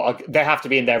 Or they have to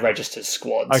be in their registered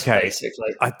squads,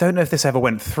 basically. I don't know if this ever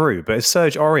went through, but it's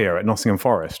Serge Aurier at Nottingham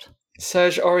Forest.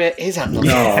 Serge Aurier is at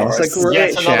Nottingham Forest. It's a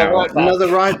great shout. Another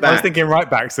right back. I was thinking right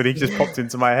backs and he just popped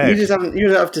into my head. You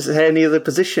don't have to say any other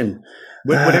position.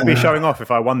 Would it be showing off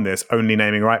if I won this only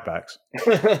naming right backs?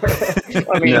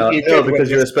 I mean, no,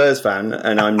 because you're a Spurs fan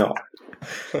and I'm not.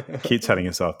 Keep telling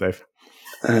yourself, Dave.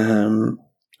 I'm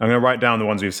going to write down the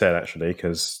ones we've said, actually,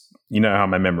 because you know how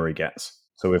my memory gets.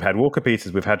 So we've had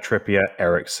Walker-Peters, we've had Trippier,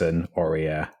 Eriksen,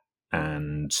 Aurier,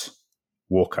 and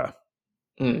Walker.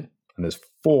 And there's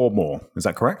 4 more. Is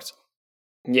that correct?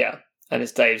 Yeah, and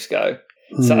it's Dave's go.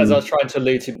 So as I was trying to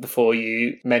allude to before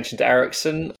you mentioned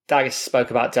Eriksen, Dags spoke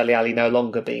about Dele Alli no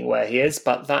longer being where he is,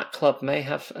 but that club may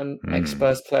have an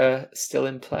ex-Spurs player still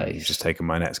in place. You've just taken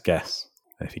my next guess,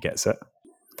 if he gets it.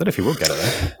 I don't know if he will get it,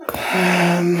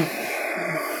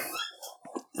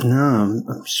 though. No,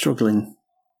 I'm struggling.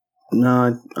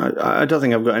 No, I don't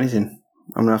think I've got anything.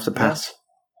 I'm going to have to pass.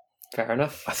 Fair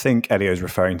enough. I think Elio is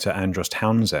referring to Andros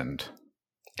Townsend.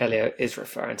 Elio is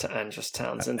referring to Andros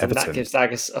Townsend, and that gives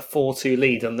Dags a 4-2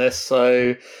 lead on this,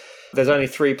 so there's only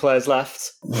 3 players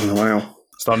left. Oh, wow.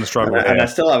 Starting to struggle here. And I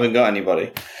still haven't got anybody.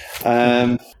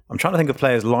 I'm trying to think of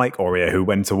players like Aurier who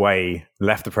went away,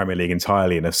 left the Premier League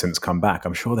entirely and have since come back.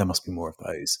 I'm sure there must be more of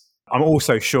those. I'm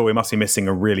also sure we must be missing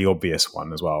a really obvious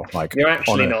one as well. Like You're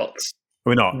actually not.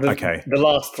 We're not? Okay. The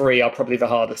last 3 are probably the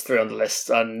hardest 3 on the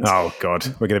list. And oh, God.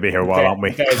 We're going to be here a while, aren't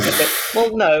we?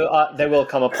 Well, no. There will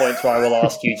come a point where I will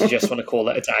ask you to just want to call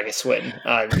it a Dags win.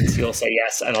 And you'll say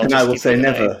yes. And I will say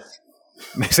never.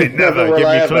 Say never. Give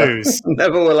me clues.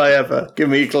 Never will I ever. Give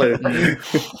me a clue.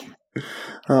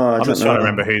 I'm just trying to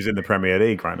remember who's in the Premier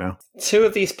League right now. 2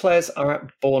 of these players are at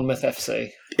Bournemouth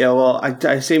FC. Yeah, well,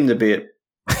 I seem to be at...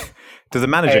 Does the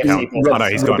manager count? Oh, no,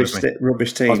 he's gone.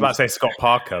 Rubbish team. I was about to say Scott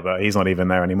Parker, but he's not even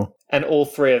there anymore. And all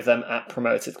 3 of them at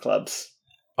promoted clubs.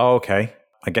 Oh, okay.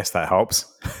 I guess that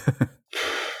helps.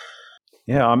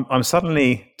 Yeah, I'm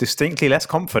suddenly distinctly less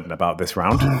confident about this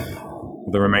round.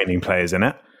 The remaining players in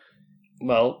it.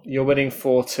 Well, you're winning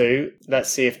 4-2. Let's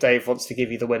see if Dave wants to give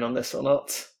you the win on this or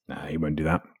not. No, he won't do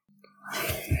that.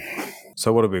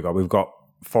 So what have we got? We've got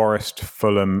Forest,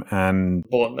 Fulham, and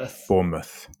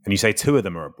Bournemouth. And you say 2 of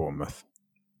them are at Bournemouth?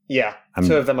 Yeah,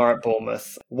 2 of them are at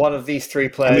Bournemouth. One of these 3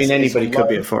 players... I mean, anybody could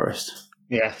be at Forest.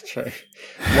 Yeah, true.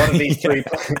 One of these 3...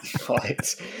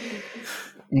 Right.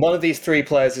 One of these 3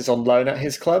 players is on loan at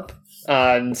his club.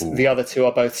 And the other two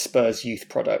are both Spurs youth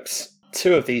products.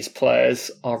 Two of these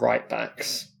players are right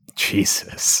backs.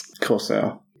 Jesus. Of course they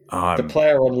are. The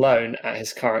player on loan at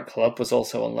his current club was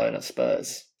also on loan at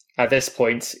Spurs. At this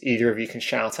point, either of you can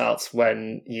shout out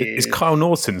when you... Is Kyle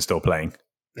Norton still playing?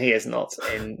 He is not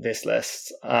in this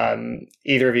list.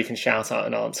 Either of you can shout out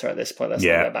an answer at this point. Let's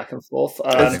not go back and forth.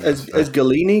 Has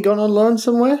Galini gone on loan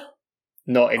somewhere?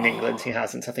 Not in England, he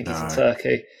hasn't. I think he's in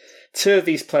Turkey. Two of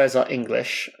these players are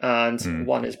English, and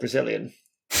one is Brazilian.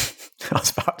 I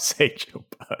was about to say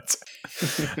Gilbert.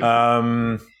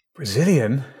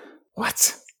 Brazilian?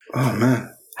 What? Oh, man.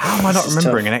 How am I not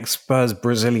remembering an ex-Spurs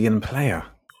Brazilian player?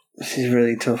 This is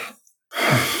really tough.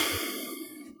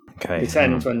 Okay. It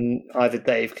ends when either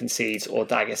Dave concedes or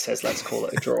Dags says, let's call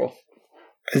it a draw.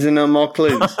 Is there no more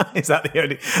clues? Is that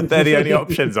they're the only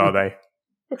options, are they?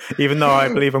 Even though I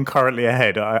believe I'm currently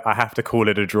ahead, I have to call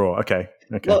it a draw. Okay.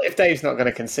 Well, if Dave's not going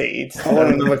to concede... I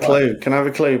want another clue. Can I have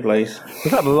a clue, please?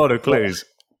 We've had a lot of clues.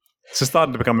 It's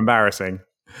starting to become embarrassing.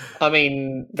 I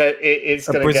mean, it's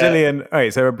going to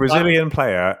get... so a Brazilian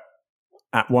player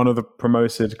at one of the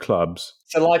promoted clubs.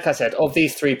 So like I said, of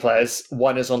these three players,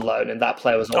 one is on loan, and that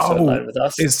player was also on loan with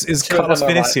us. Is Carlos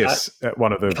Vinicius at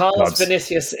one of the clubs? Carlos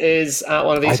Vinicius is at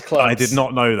one of these clubs. I did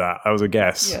not know that. That was a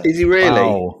guess. Yeah. Is he really?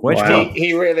 Wow.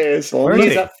 He really is.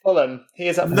 He's at Fulham. He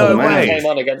is at Fulham. No way. He came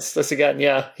on against us again.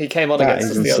 Yeah, he came on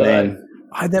against us the other day.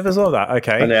 I never saw that.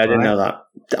 Okay. I didn't know that.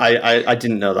 I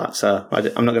didn't know that, so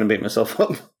I'm not going to beat myself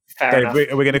up. Fair enough.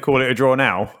 Are we going to call it a draw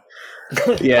now?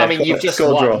 Yeah. I mean, you've just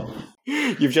won. Draw.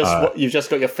 You've just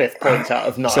got your 5th point out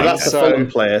of 9. So that's the Fulham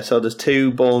player. So there's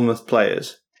 2 Bournemouth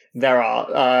players. There are.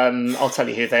 I'll tell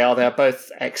you who they are. They are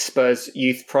both ex-Spurs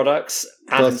youth products.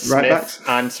 Adam Smith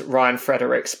and Ryan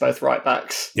Fredericks, both right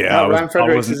backs. Yeah, Ryan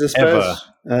Fredericks is a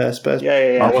Spurs.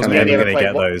 Yeah. I wasn't ever going to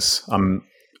get those.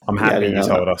 I'm happy you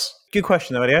told us. Good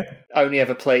question, though, Elio. Only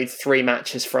ever played 3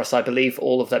 matches for us, I believe,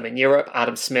 all of them in Europe.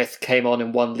 Adam Smith came on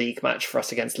in 1 league match for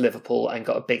us against Liverpool and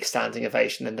got a big standing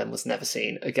ovation and then was never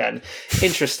seen again.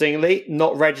 Interestingly,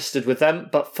 not registered with them,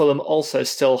 but Fulham also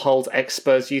still hold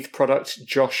ex-Spurs youth product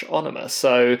Josh Onoma.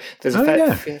 So there's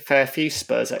a fair few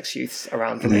Spurs ex-youths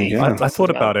around the league. I thought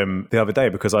about him the other day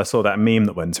because I saw that meme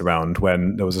that went around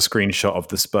when there was a screenshot of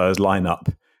the Spurs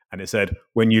lineup and it said,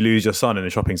 when you lose your son in a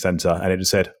shopping centre, and it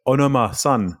just said, oh no, my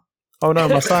son. Oh no,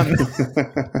 my son.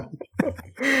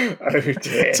 Oh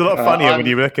dear. It's a lot funnier when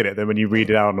you look at it than when you read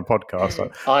it out on a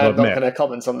podcast. I am not going to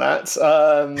comment on that.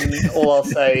 All I'll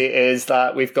say is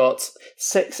that we've got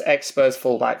 6 ex-Spurs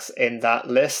fullbacks in that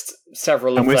list.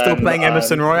 Several of them. And we're still playing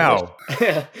Emerson Royale.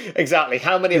 Yeah, exactly.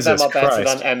 How many of them are better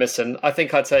than Emerson? I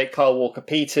think I'd take Kyle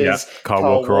Walker-Peters, Kyle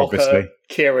Walker, obviously.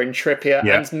 Kieran Trippier,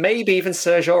 and maybe even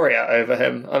Serge Aurier over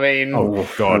him. I mean... Oh,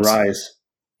 God. Rise.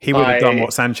 He would have done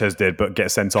what Sanchez did, but get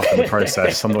sent off in the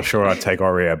process. I'm not sure I'd take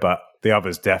Aurier, but the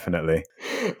others definitely.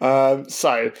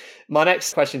 So my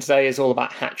next question today is all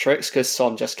about hat-tricks, because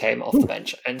Son just came off the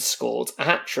bench and scored a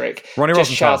hat-trick. Ronnie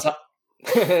Rosenthal.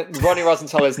 Ronnie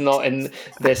Rosenthal is not in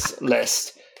this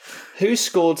list. Who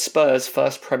scored Spurs'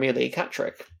 first Premier League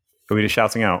hat-trick? Are we just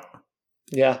shouting out?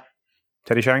 Yeah.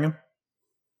 Teddy Sheringham?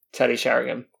 Teddy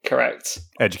Sheringham, correct.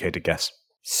 Educated guess.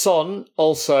 Son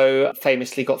also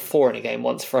famously got 4 in a game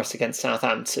once for us against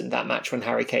Southampton, that match when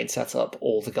Harry Kane set up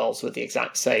all the goals with the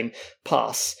exact same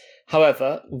pass.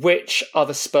 However, which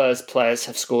other Spurs players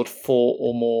have scored 4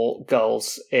 or more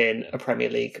goals in a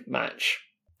Premier League match?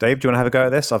 Dave, do you want to have a go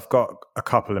at this? I've got a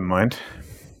couple in mind.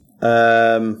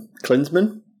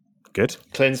 Klinsmann? Good.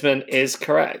 Klinsmann is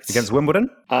correct. Against Wimbledon?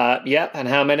 Yeah, and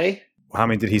how many? How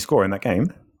many did he score in that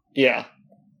game? Yeah.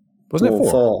 Wasn't it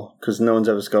 4? 4, because no one's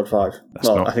ever scored 5.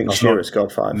 I think Shearer scored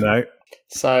 5. No.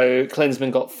 So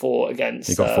Klinsmann got 4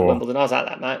 against Wimbledon. I was at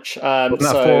that match. Wasn't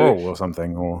that 4-4 or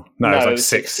something? Or no, it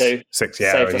was like 6-2. 6,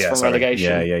 yeah. Saved us from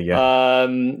relegation. Yeah.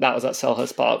 That was at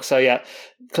Selhurst Park. So yeah,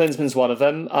 Klinsmann's one of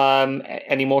them.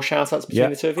 Any more shout-outs between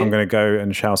the two of you? I'm going to go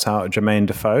and shout out Jermaine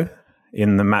Defoe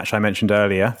in the match I mentioned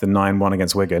earlier, the 9-1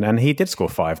 against Wigan, and he did score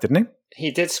 5, didn't he? He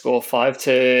did score 5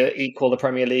 to equal the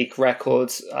Premier League record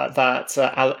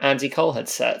that Andy Cole had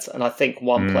set, and I think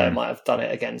one player might have done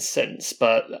it again since,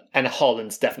 and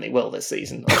Holland definitely will this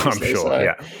season. I'm sure,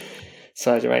 yeah.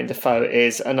 So Jermaine Defoe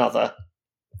is another.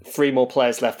 3 more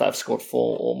players left that have scored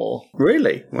 4 or more.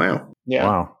 Really? Wow. Yeah.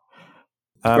 Wow.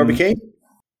 Robbie Keane?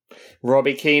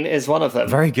 Robbie Keane is one of them.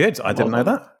 Very good. I didn't know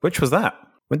that. Which was that?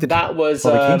 That was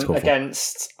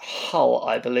against Hull,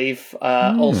 I believe.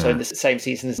 Also in the same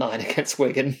season as 9 against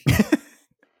Wigan.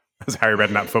 That's Harry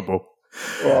Redknapp football.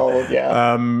 Well,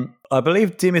 yeah. I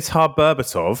believe Dimitar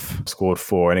Berbatov scored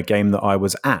 4 in a game that I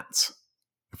was at,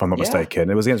 if I'm not mistaken.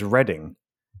 It was against Reading.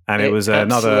 And it was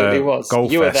absolutely another was.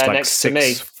 goal You were fest, there like next to me.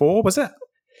 6-4, was it?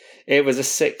 It was a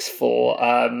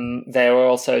 6-4. There were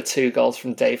also 2 goals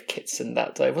from Dave Kitson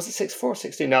that day. Was it 6-4 or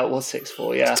 6-2? No, it was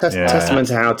 6-4, yeah. Testament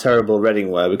to how terrible Reading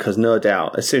were, because no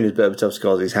doubt, as soon as Berbatov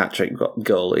scores his hat-trick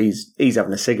goal, he's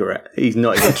having a cigarette. He's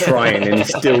not even trying, and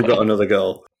he's still got another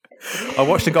goal. I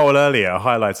watched a goal earlier, a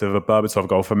highlight of a Berbatov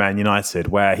goal for Man United,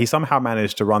 where he somehow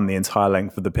managed to run the entire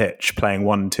length of the pitch playing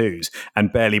 1-2s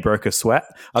and barely broke a sweat.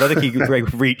 I don't think he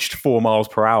reached 4 miles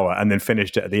per hour and then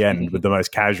finished it at the end with the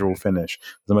most casual finish.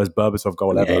 The most Berbatov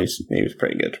goal ever. He was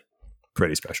pretty good.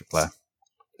 Pretty special player.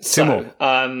 So, 2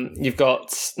 more. you've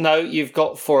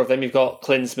got 4 of them. You've got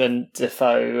Klinsmann,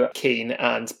 Defoe, Keane,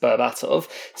 and Berbatov.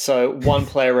 So one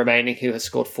player remaining who has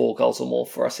scored 4 goals or more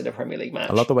for us in a Premier League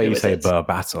match. I love the way Who you is say it?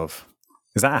 Berbatov.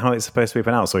 Is that how it's supposed to be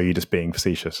pronounced, or are you just being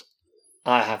facetious?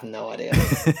 I have no idea.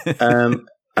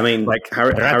 I mean, Like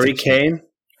Harry Kane.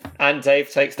 And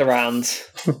Dave takes the round.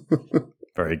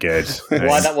 Very good.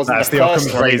 Why that wasn't That's the the first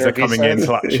Occam's one either razor of you coming said. in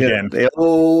clutch again. The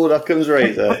old Occam's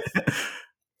razor.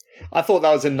 I thought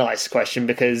that was a nice question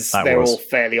because That they're was. all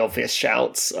fairly obvious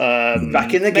shouts.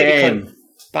 Back in the maybe game.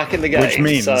 Back in the game. Which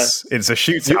means So it's a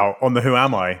shootout on the Who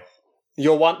Am I?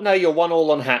 you're one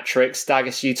all on hat tricks.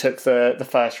 Daggis, you took the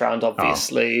first round,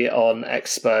 obviously, on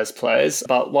ex-Spurs players,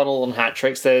 but 1 all on hat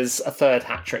tricks. There's a third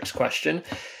hat tricks question.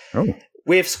 Oh.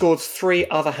 We have scored 3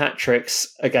 other hat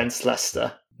tricks against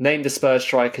Leicester. Name the Spurs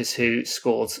strikers who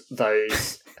scored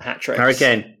those hat tricks. Harry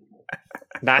Kane.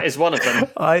 That is one of them.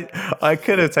 I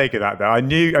could have taken that there. I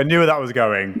knew where that was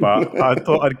going, but I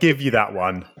thought I'd give you that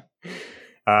one.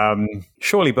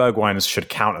 Surely Bergwijn's should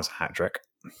count as a hat trick.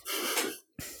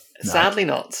 Sadly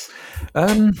not.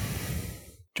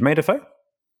 Jermaine Defoe?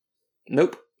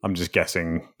 Nope. I'm just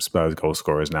guessing Spurs goal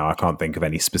scorers now. I can't think of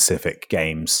any specific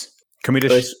games. Can we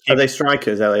just Are they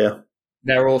strikers, Elio?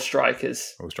 They're all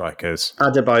strikers. all strikers?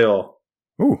 Adebayor.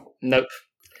 Ooh, Nope.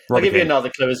 Robbie I'll give you Keane. another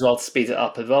clue as well to speed it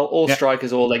up as well. All Yeah.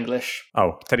 strikers, all English.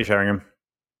 Oh, Teddy Sheringham.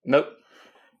 Nope.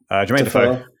 Jermaine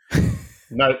Defoe.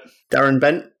 Nope. Darren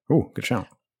Bent. Ooh, good shout.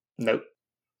 Nope.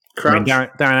 I mean, Crouch.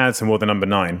 Darren Addison wore the number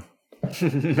 9.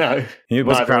 No. He wasn't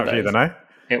Neither of Crouch those. either, no?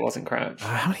 It wasn't Crouch.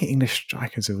 How many English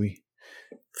strikers have we?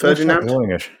 Ferdinand. All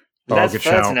English. Les good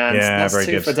shout. Ferdinand. Yeah, That's very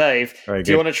 2 good. for Dave. Very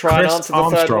Do you good. want to try Chris and answer the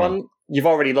Armstrong. third one? You've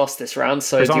already lost this round,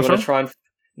 so Chris do you want to Armstrong? try and...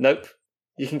 Nope.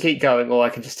 You can keep going, or I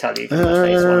can just tell you. 'Cause my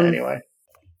face one anyway.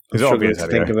 Is it Struggling obvious? to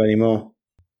think of any more.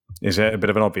 Is it a bit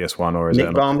of an obvious one, or is Nick it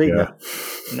an Barmby?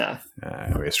 obvious? No.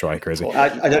 Obvious striker, is he?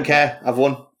 I don't care. I've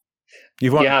won.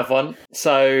 You've won. You have one.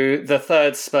 So the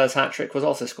third Spurs hat-trick was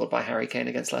also scored by Harry Kane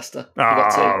against Leicester. You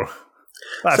got 2. Oh,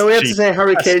 that's So we have to cheap. say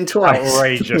Harry That's Kane twice.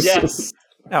 Outrageous. Yes.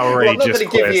 Well, I'm Outrageous. not going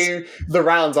to give quiz. you the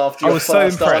round after I your was so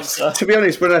first impressed. answer. To be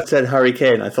honest, when I said Harry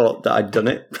Kane, I thought that I'd done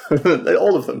it.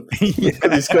 All of them. Yeah.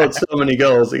 He scored so many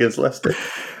goals against Leicester.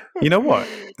 You know what?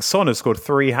 Son has scored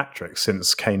 3 hat tricks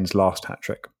since Kane's last hat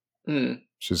trick, Hmm.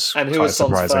 which is And who quite was Son's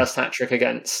surprising. first hat-trick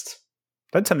against?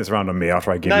 Don't turn this around on me after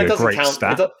I give No, you it a doesn't great count.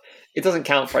 stat. It doesn't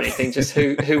count for anything. Just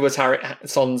who was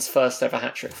Son's first ever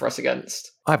hat-trick for us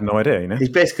against? I have no idea. You know, He's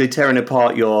basically tearing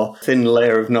apart your thin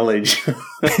layer of knowledge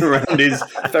around his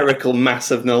spherical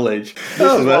mass of knowledge.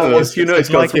 Oh, Well, it's- you know it's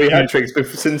he's got like 3 if you- hat tricks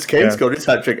since Kane Yeah. scored his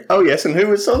hat trick. Oh yes, and who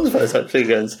was Son's first hat trick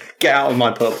against? Get out of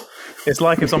my pub. it's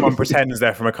like if someone pretends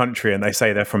they're from a country and they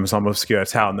say they're from some obscure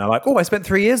town. They're like, "Oh, I spent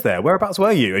 3 years there. Whereabouts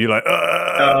were you?" And you're like,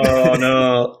 Oh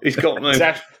no, he's got me.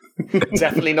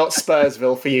 Definitely not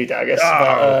Spursville for you, Daggis.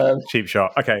 Oh, cheap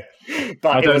shot. Okay. But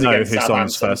I it don't was know against who Son's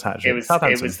Southampton. first hat-trick. It was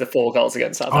Southampton. the 4 goals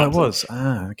against Oh, Southampton. it was.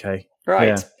 Okay. Right.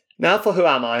 Yeah. Now for Who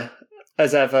Am I?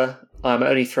 As ever, I'm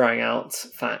only throwing out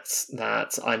facts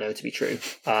that I know to be true,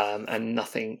 and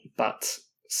nothing but.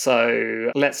 So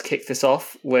let's kick this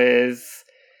off with,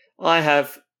 I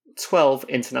have 12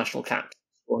 international caps,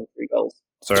 scoring 3 goals.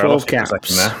 Sorry, 12 I lost you for a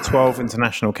caps. second there. 12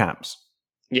 international caps.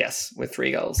 Yes, with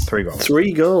 3 goals. 3 goals.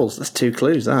 3 goals. That's 2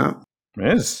 clues. That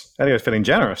It is. Elio's feeling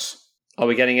generous. Are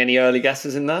we getting any early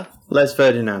guesses in there? Les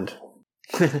Ferdinand.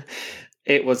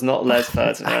 It was not Les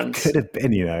Ferdinand. Could have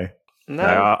been, you know. No.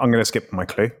 I'm going to skip my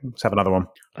clue. Let's have another one.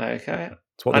 Okay.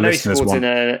 It's what I the know he listeners scored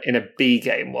want. in a B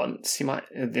game once. He might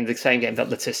in the same game that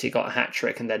Letizia got a hat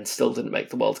trick and then still didn't make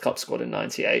the World Cup. Scored in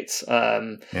 '98.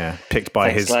 Yeah, picked by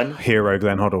Thanks, his Glenn. hero,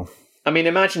 Glenn Hoddle. I mean,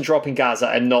 imagine dropping Gaza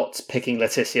and not picking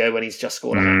Letizia when he's just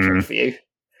scored a hat trick for you.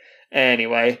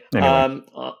 Anyway. I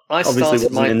Obviously started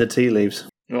wasn't my. in the tea leaves.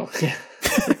 Well,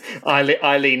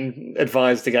 Eileen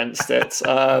advised against it.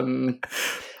 I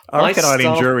reckon Eileen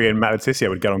start- Drury and Matt Letizia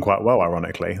would get on quite well,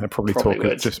 ironically. They're probably talking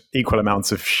would. just equal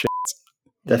amounts of shit.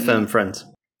 They're firm friends.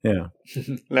 Yeah.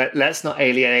 Let's not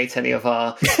alienate any of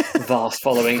our vast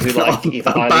following who like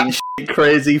either Eileen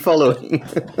Crazy following.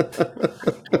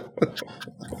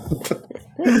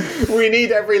 We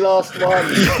need every last one.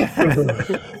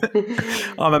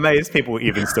 I'm amazed people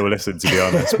even still listen, to be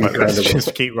honest. But let's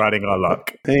just keep riding our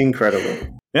luck.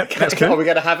 Incredible. Yep, that's Are cool. we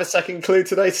going to have a second clue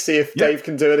today to see if Dave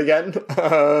can do it again?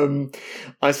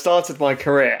 I started my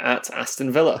career at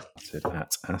Aston Villa.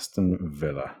 At Aston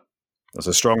Villa. That's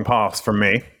a strong pass from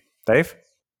me. Dave?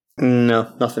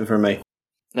 No, nothing from me.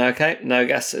 Okay, no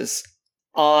guesses.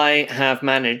 I have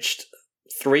managed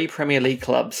 3 Premier League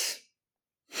clubs.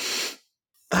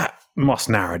 That must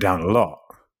narrow down a lot.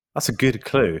 That's a good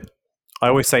clue. I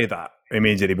always say that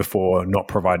immediately before not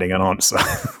providing an answer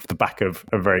off the back of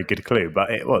a very good clue, but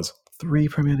it was 3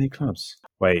 Premier League clubs.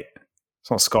 Wait,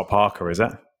 it's not Scott Parker, is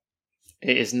it?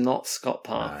 It is not Scott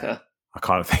Parker. I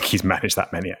can't think he's managed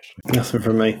that many, actually. Nothing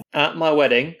from me. At my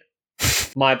wedding,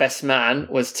 my best man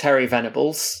was Terry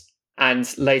Venables,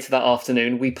 and later that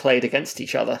afternoon we played against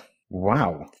each other.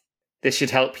 Wow. This should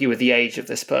help you with the age of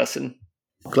this person.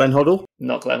 Glenn Hoddle?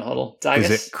 Not Glenn Hoddle. Dags?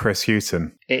 Is it Chris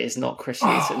Hughton? It is not Chris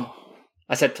Hughton.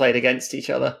 I said played against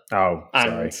each other. Oh,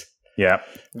 sorry. And Yeah.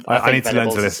 I need to learn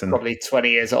to listen. Probably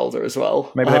 20 years older as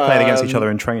well. Maybe they played against each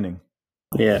other in training.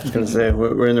 Yeah, I was going to say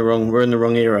we're in the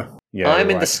wrong era. Yeah, I'm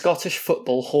in right. the Scottish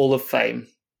Football Hall of Fame.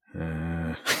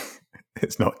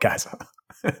 It's not Gaza.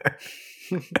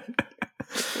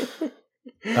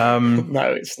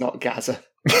 No, it's not Gaza.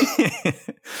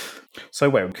 So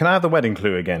wait, can I have the wedding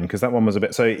clue again? Because that one was a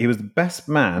bit. So he was the best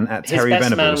man at Terry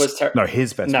Venables.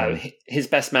 His best man. His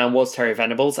best man was Terry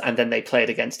Venables, and then they played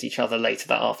against each other later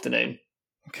that afternoon.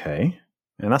 Okay,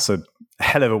 and that's a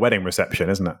hell of a wedding reception,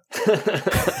 isn't it?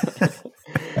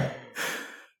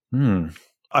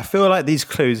 I feel like these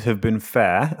clues have been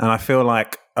fair, and I feel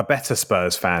like a better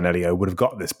Spurs fan, Elio, would have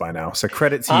got this by now. So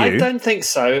credit to you. I don't think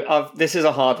so. This is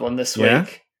a hard one this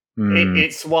week.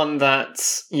 It's one that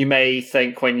you may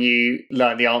think when you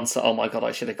learn the answer, oh my God,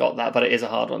 I should have got that, but it is a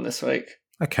hard one this week.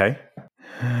 Okay.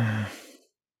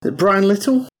 Is it Brian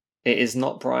Little? It is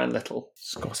not Brian Little.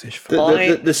 Scottish.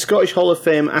 The Scottish Hall of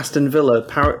Fame Aston Villa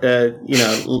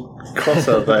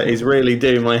crossover is really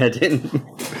doing my head in.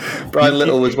 Brian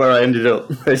Little was where I ended up.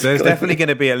 Basically. There's definitely going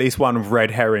to be at least one red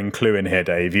herring clue in here,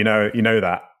 Dave. You know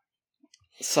that.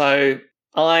 So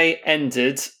I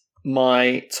ended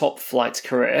my top flight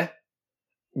career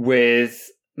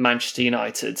with Manchester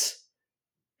United,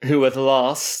 who were the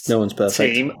last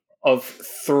team of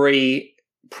 3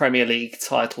 Premier League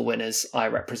title winners I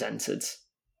represented.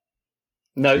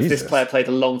 Note, this player played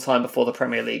a long time before the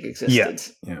Premier League existed.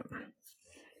 Yeah.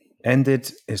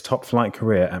 Ended his top flight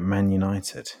career at Man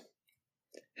United.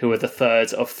 Who were the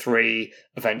third of 3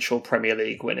 eventual Premier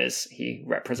League winners he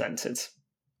represented.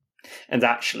 And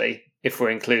actually, if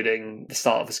we're including the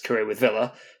start of his career with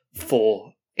Villa,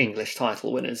 4 English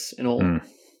title winners in all.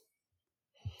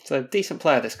 So, decent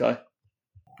player, this guy.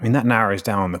 I mean, that narrows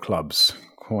down the clubs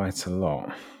quite a lot.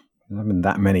 There haven't been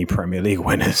that many Premier League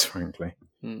winners, frankly.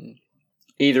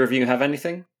 Either of you have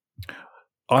anything?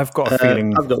 I've got a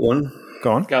feeling... I've got one.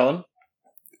 Go on. Go on.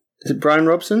 Is it Brian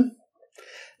Robson?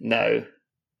 No.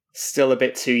 Still a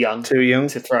bit too young. Too young?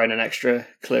 To throw in an extra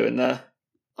clue in there.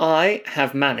 I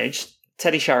have managed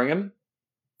Teddy Sheringham,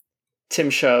 Tim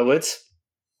Sherwood,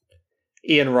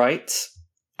 Ian Wright,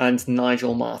 and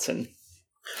Nigel Martin.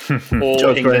 All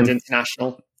George England Graham.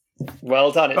 International.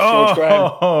 Well done, it's George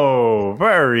Graham. Oh,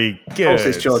 very good. Of course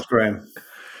it's George Graham.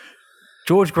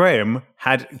 George Graham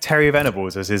had Terry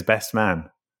Venables as his best man.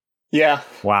 Yeah.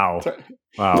 Wow.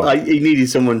 He needed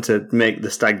someone to make the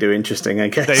stag do interesting, I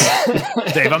guess.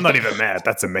 Dave, I'm not even mad.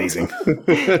 That's amazing.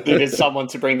 He needed someone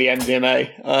to bring the MDMA.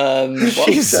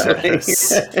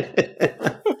 Jesus.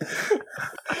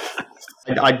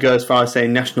 I'd go as far as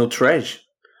saying national treasure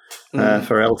for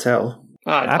Eltel.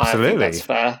 Absolutely. I think that's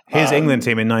fair. His England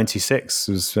team in '96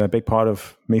 was a big part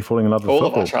of me falling in love with all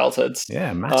football. of our childhoods.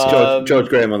 Yeah, massive. George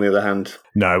Graham, on the other hand.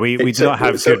 No, we do not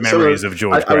have good memories of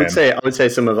George Graham. I would say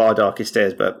some of our darkest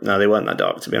days, but no, they weren't that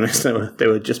dark, to be honest. They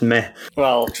were just meh.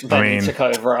 Well, then he took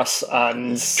over us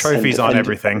and... Trophies aren't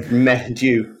everything. Meh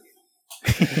due.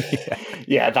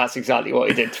 Yeah, that's exactly what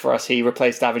he did for us. He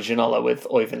replaced David Ginola with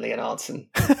Øyvind Leonardsen.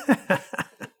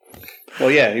 Well,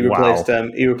 yeah, he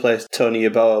replaced Tony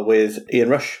Yeboah with Ian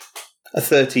Rush. A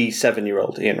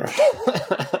 37-year-old Ian Rush.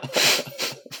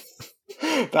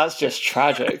 That's just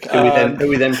tragic. Who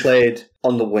we then played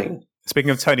on the wing. Speaking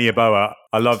of Tony Yeboah,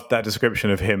 I loved that description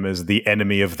of him as the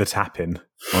enemy of the tap-in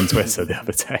on Twitter the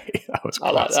other day. That was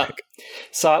classic. I like that.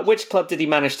 So at which club did he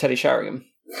manage Teddy Sheringham?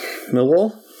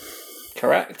 Millwall?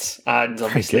 Correct. And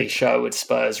obviously Sherwood,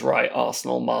 Spurs, right,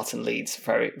 Arsenal, Martin, Leeds,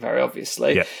 very, very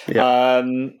obviously. Yeah.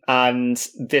 And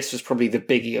this was probably the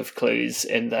biggie of clues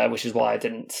in there, which is why I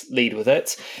didn't lead with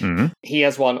it. Mm-hmm. He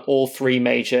has won all 3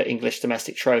 major English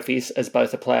domestic trophies as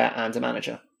both a player and a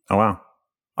manager. Oh, wow.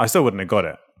 I still wouldn't have got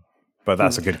it, but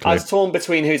that's a good clue. I was torn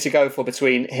between who to go for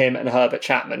between him and Herbert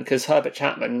Chapman, because Herbert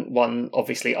Chapman won,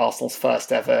 obviously, Arsenal's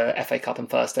first ever FA Cup and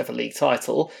first ever league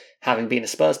title, having been a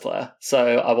Spurs player.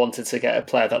 So I wanted to get a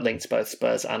player that linked both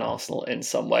Spurs and Arsenal in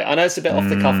some way. I know it's a bit off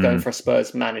the cuff going for a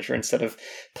Spurs manager instead of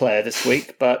player this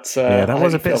week, but yeah, that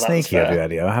was a bit sneaky of you,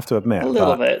 Elio, I have to admit. A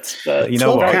little bit, but you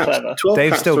know what? Very clever. 12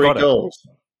 Dave's caps, still 3 got it. goals.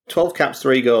 12 caps,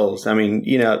 3 goals. I mean,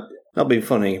 not being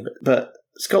funny, but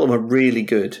Scotland were really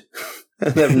good.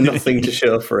 They have nothing to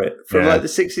show for it. From like the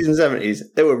 60s and 70s,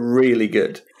 they were really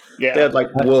good. Yeah. They had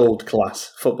like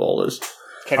world-class footballers.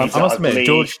 Kenny I must admit,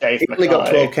 George only got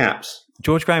 12 caps.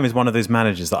 George Graham is one of those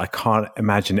managers that I can't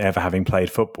imagine ever having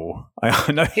played football.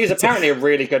 I know he's apparently a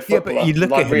really good footballer. Yeah, but you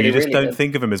look at him, really, you just really don't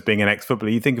think of him as being an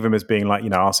ex-footballer. You think of him as being like,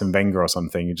 Arsene Wenger or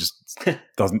something. He just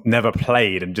never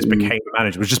played and just became a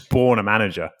manager. Was just born a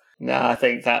manager. No, I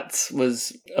think that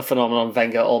was a phenomenon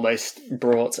Wenger almost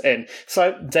brought in.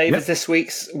 So Dave is this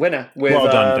week's winner. With, well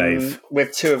done, Dave.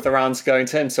 With 2 of the rounds going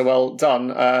to him, so well done.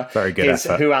 Very good his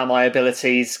effort. Who Am I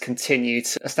abilities continue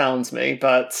to astound me,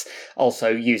 but also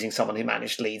using someone who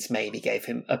managed Leeds maybe gave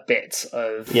him a bit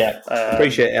of...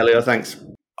 Appreciate it, Elio, thanks.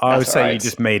 I would say you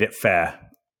just made it fair.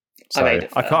 So I made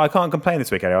it fair. I can't complain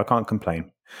this week, Elio. I can't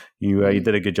complain. You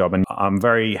did a good job, and I'm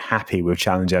very happy with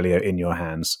Challenge Elio in your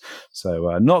hands.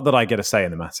 So not that I get a say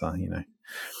in the matter,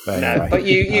 But, no, anyway, but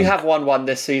you have won one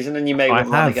this season, and you may win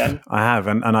one again. I have,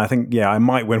 and I think I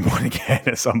might win one again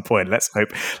at some point. Let's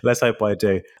hope I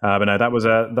do. But no, that was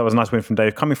a nice win from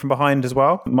Dave, coming from behind as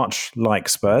well, much like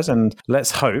Spurs. And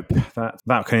let's hope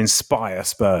that can inspire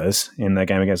Spurs in their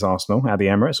game against Arsenal at the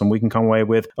Emirates, and we can come away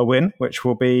with a win, which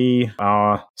will be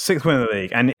our 6th win of the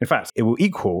league, and in fact, it will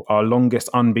equal our longest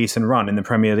unbeaten run in the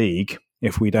Premier League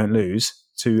if we don't lose,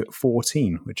 to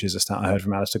 14, which is a stat I heard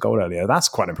from Alistair Gold earlier. That's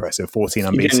quite impressive, 14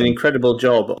 unbeaten. You did an incredible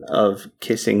job of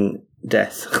kissing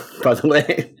death, by the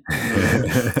way.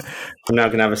 I'm now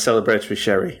going to have a celebratory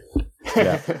sherry.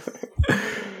 Yeah.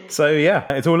 So,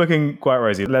 it's all looking quite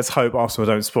rosy. Let's hope Arsenal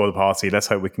don't spoil the party. Let's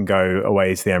hope we can go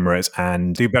away to the Emirates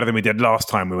and do better than we did last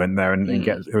time we went there and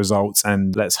get the results.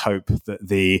 And let's hope that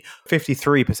the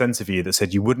 53% of you that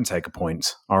said you wouldn't take a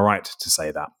point are right to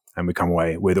say that. And we come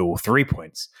away with all 3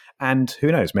 points. And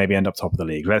who knows, maybe end up top of the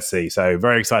league. Let's see. So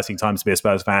very exciting times to be a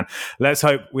Spurs fan. Let's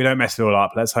hope we don't mess it all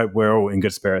up. Let's hope we're all in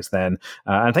good spirits then.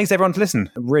 And thanks everyone for listening.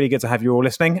 Really good to have you all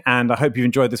listening. And I hope you've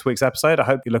enjoyed this week's episode. I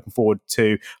hope you're looking forward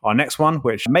to our next one,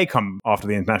 which may come after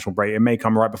the international break. It may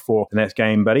come right before the next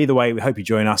game. But either way, we hope you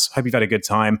join us. Hope you've had a good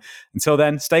time. Until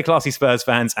then, stay classy, Spurs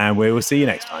fans, and we will see you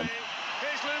next time.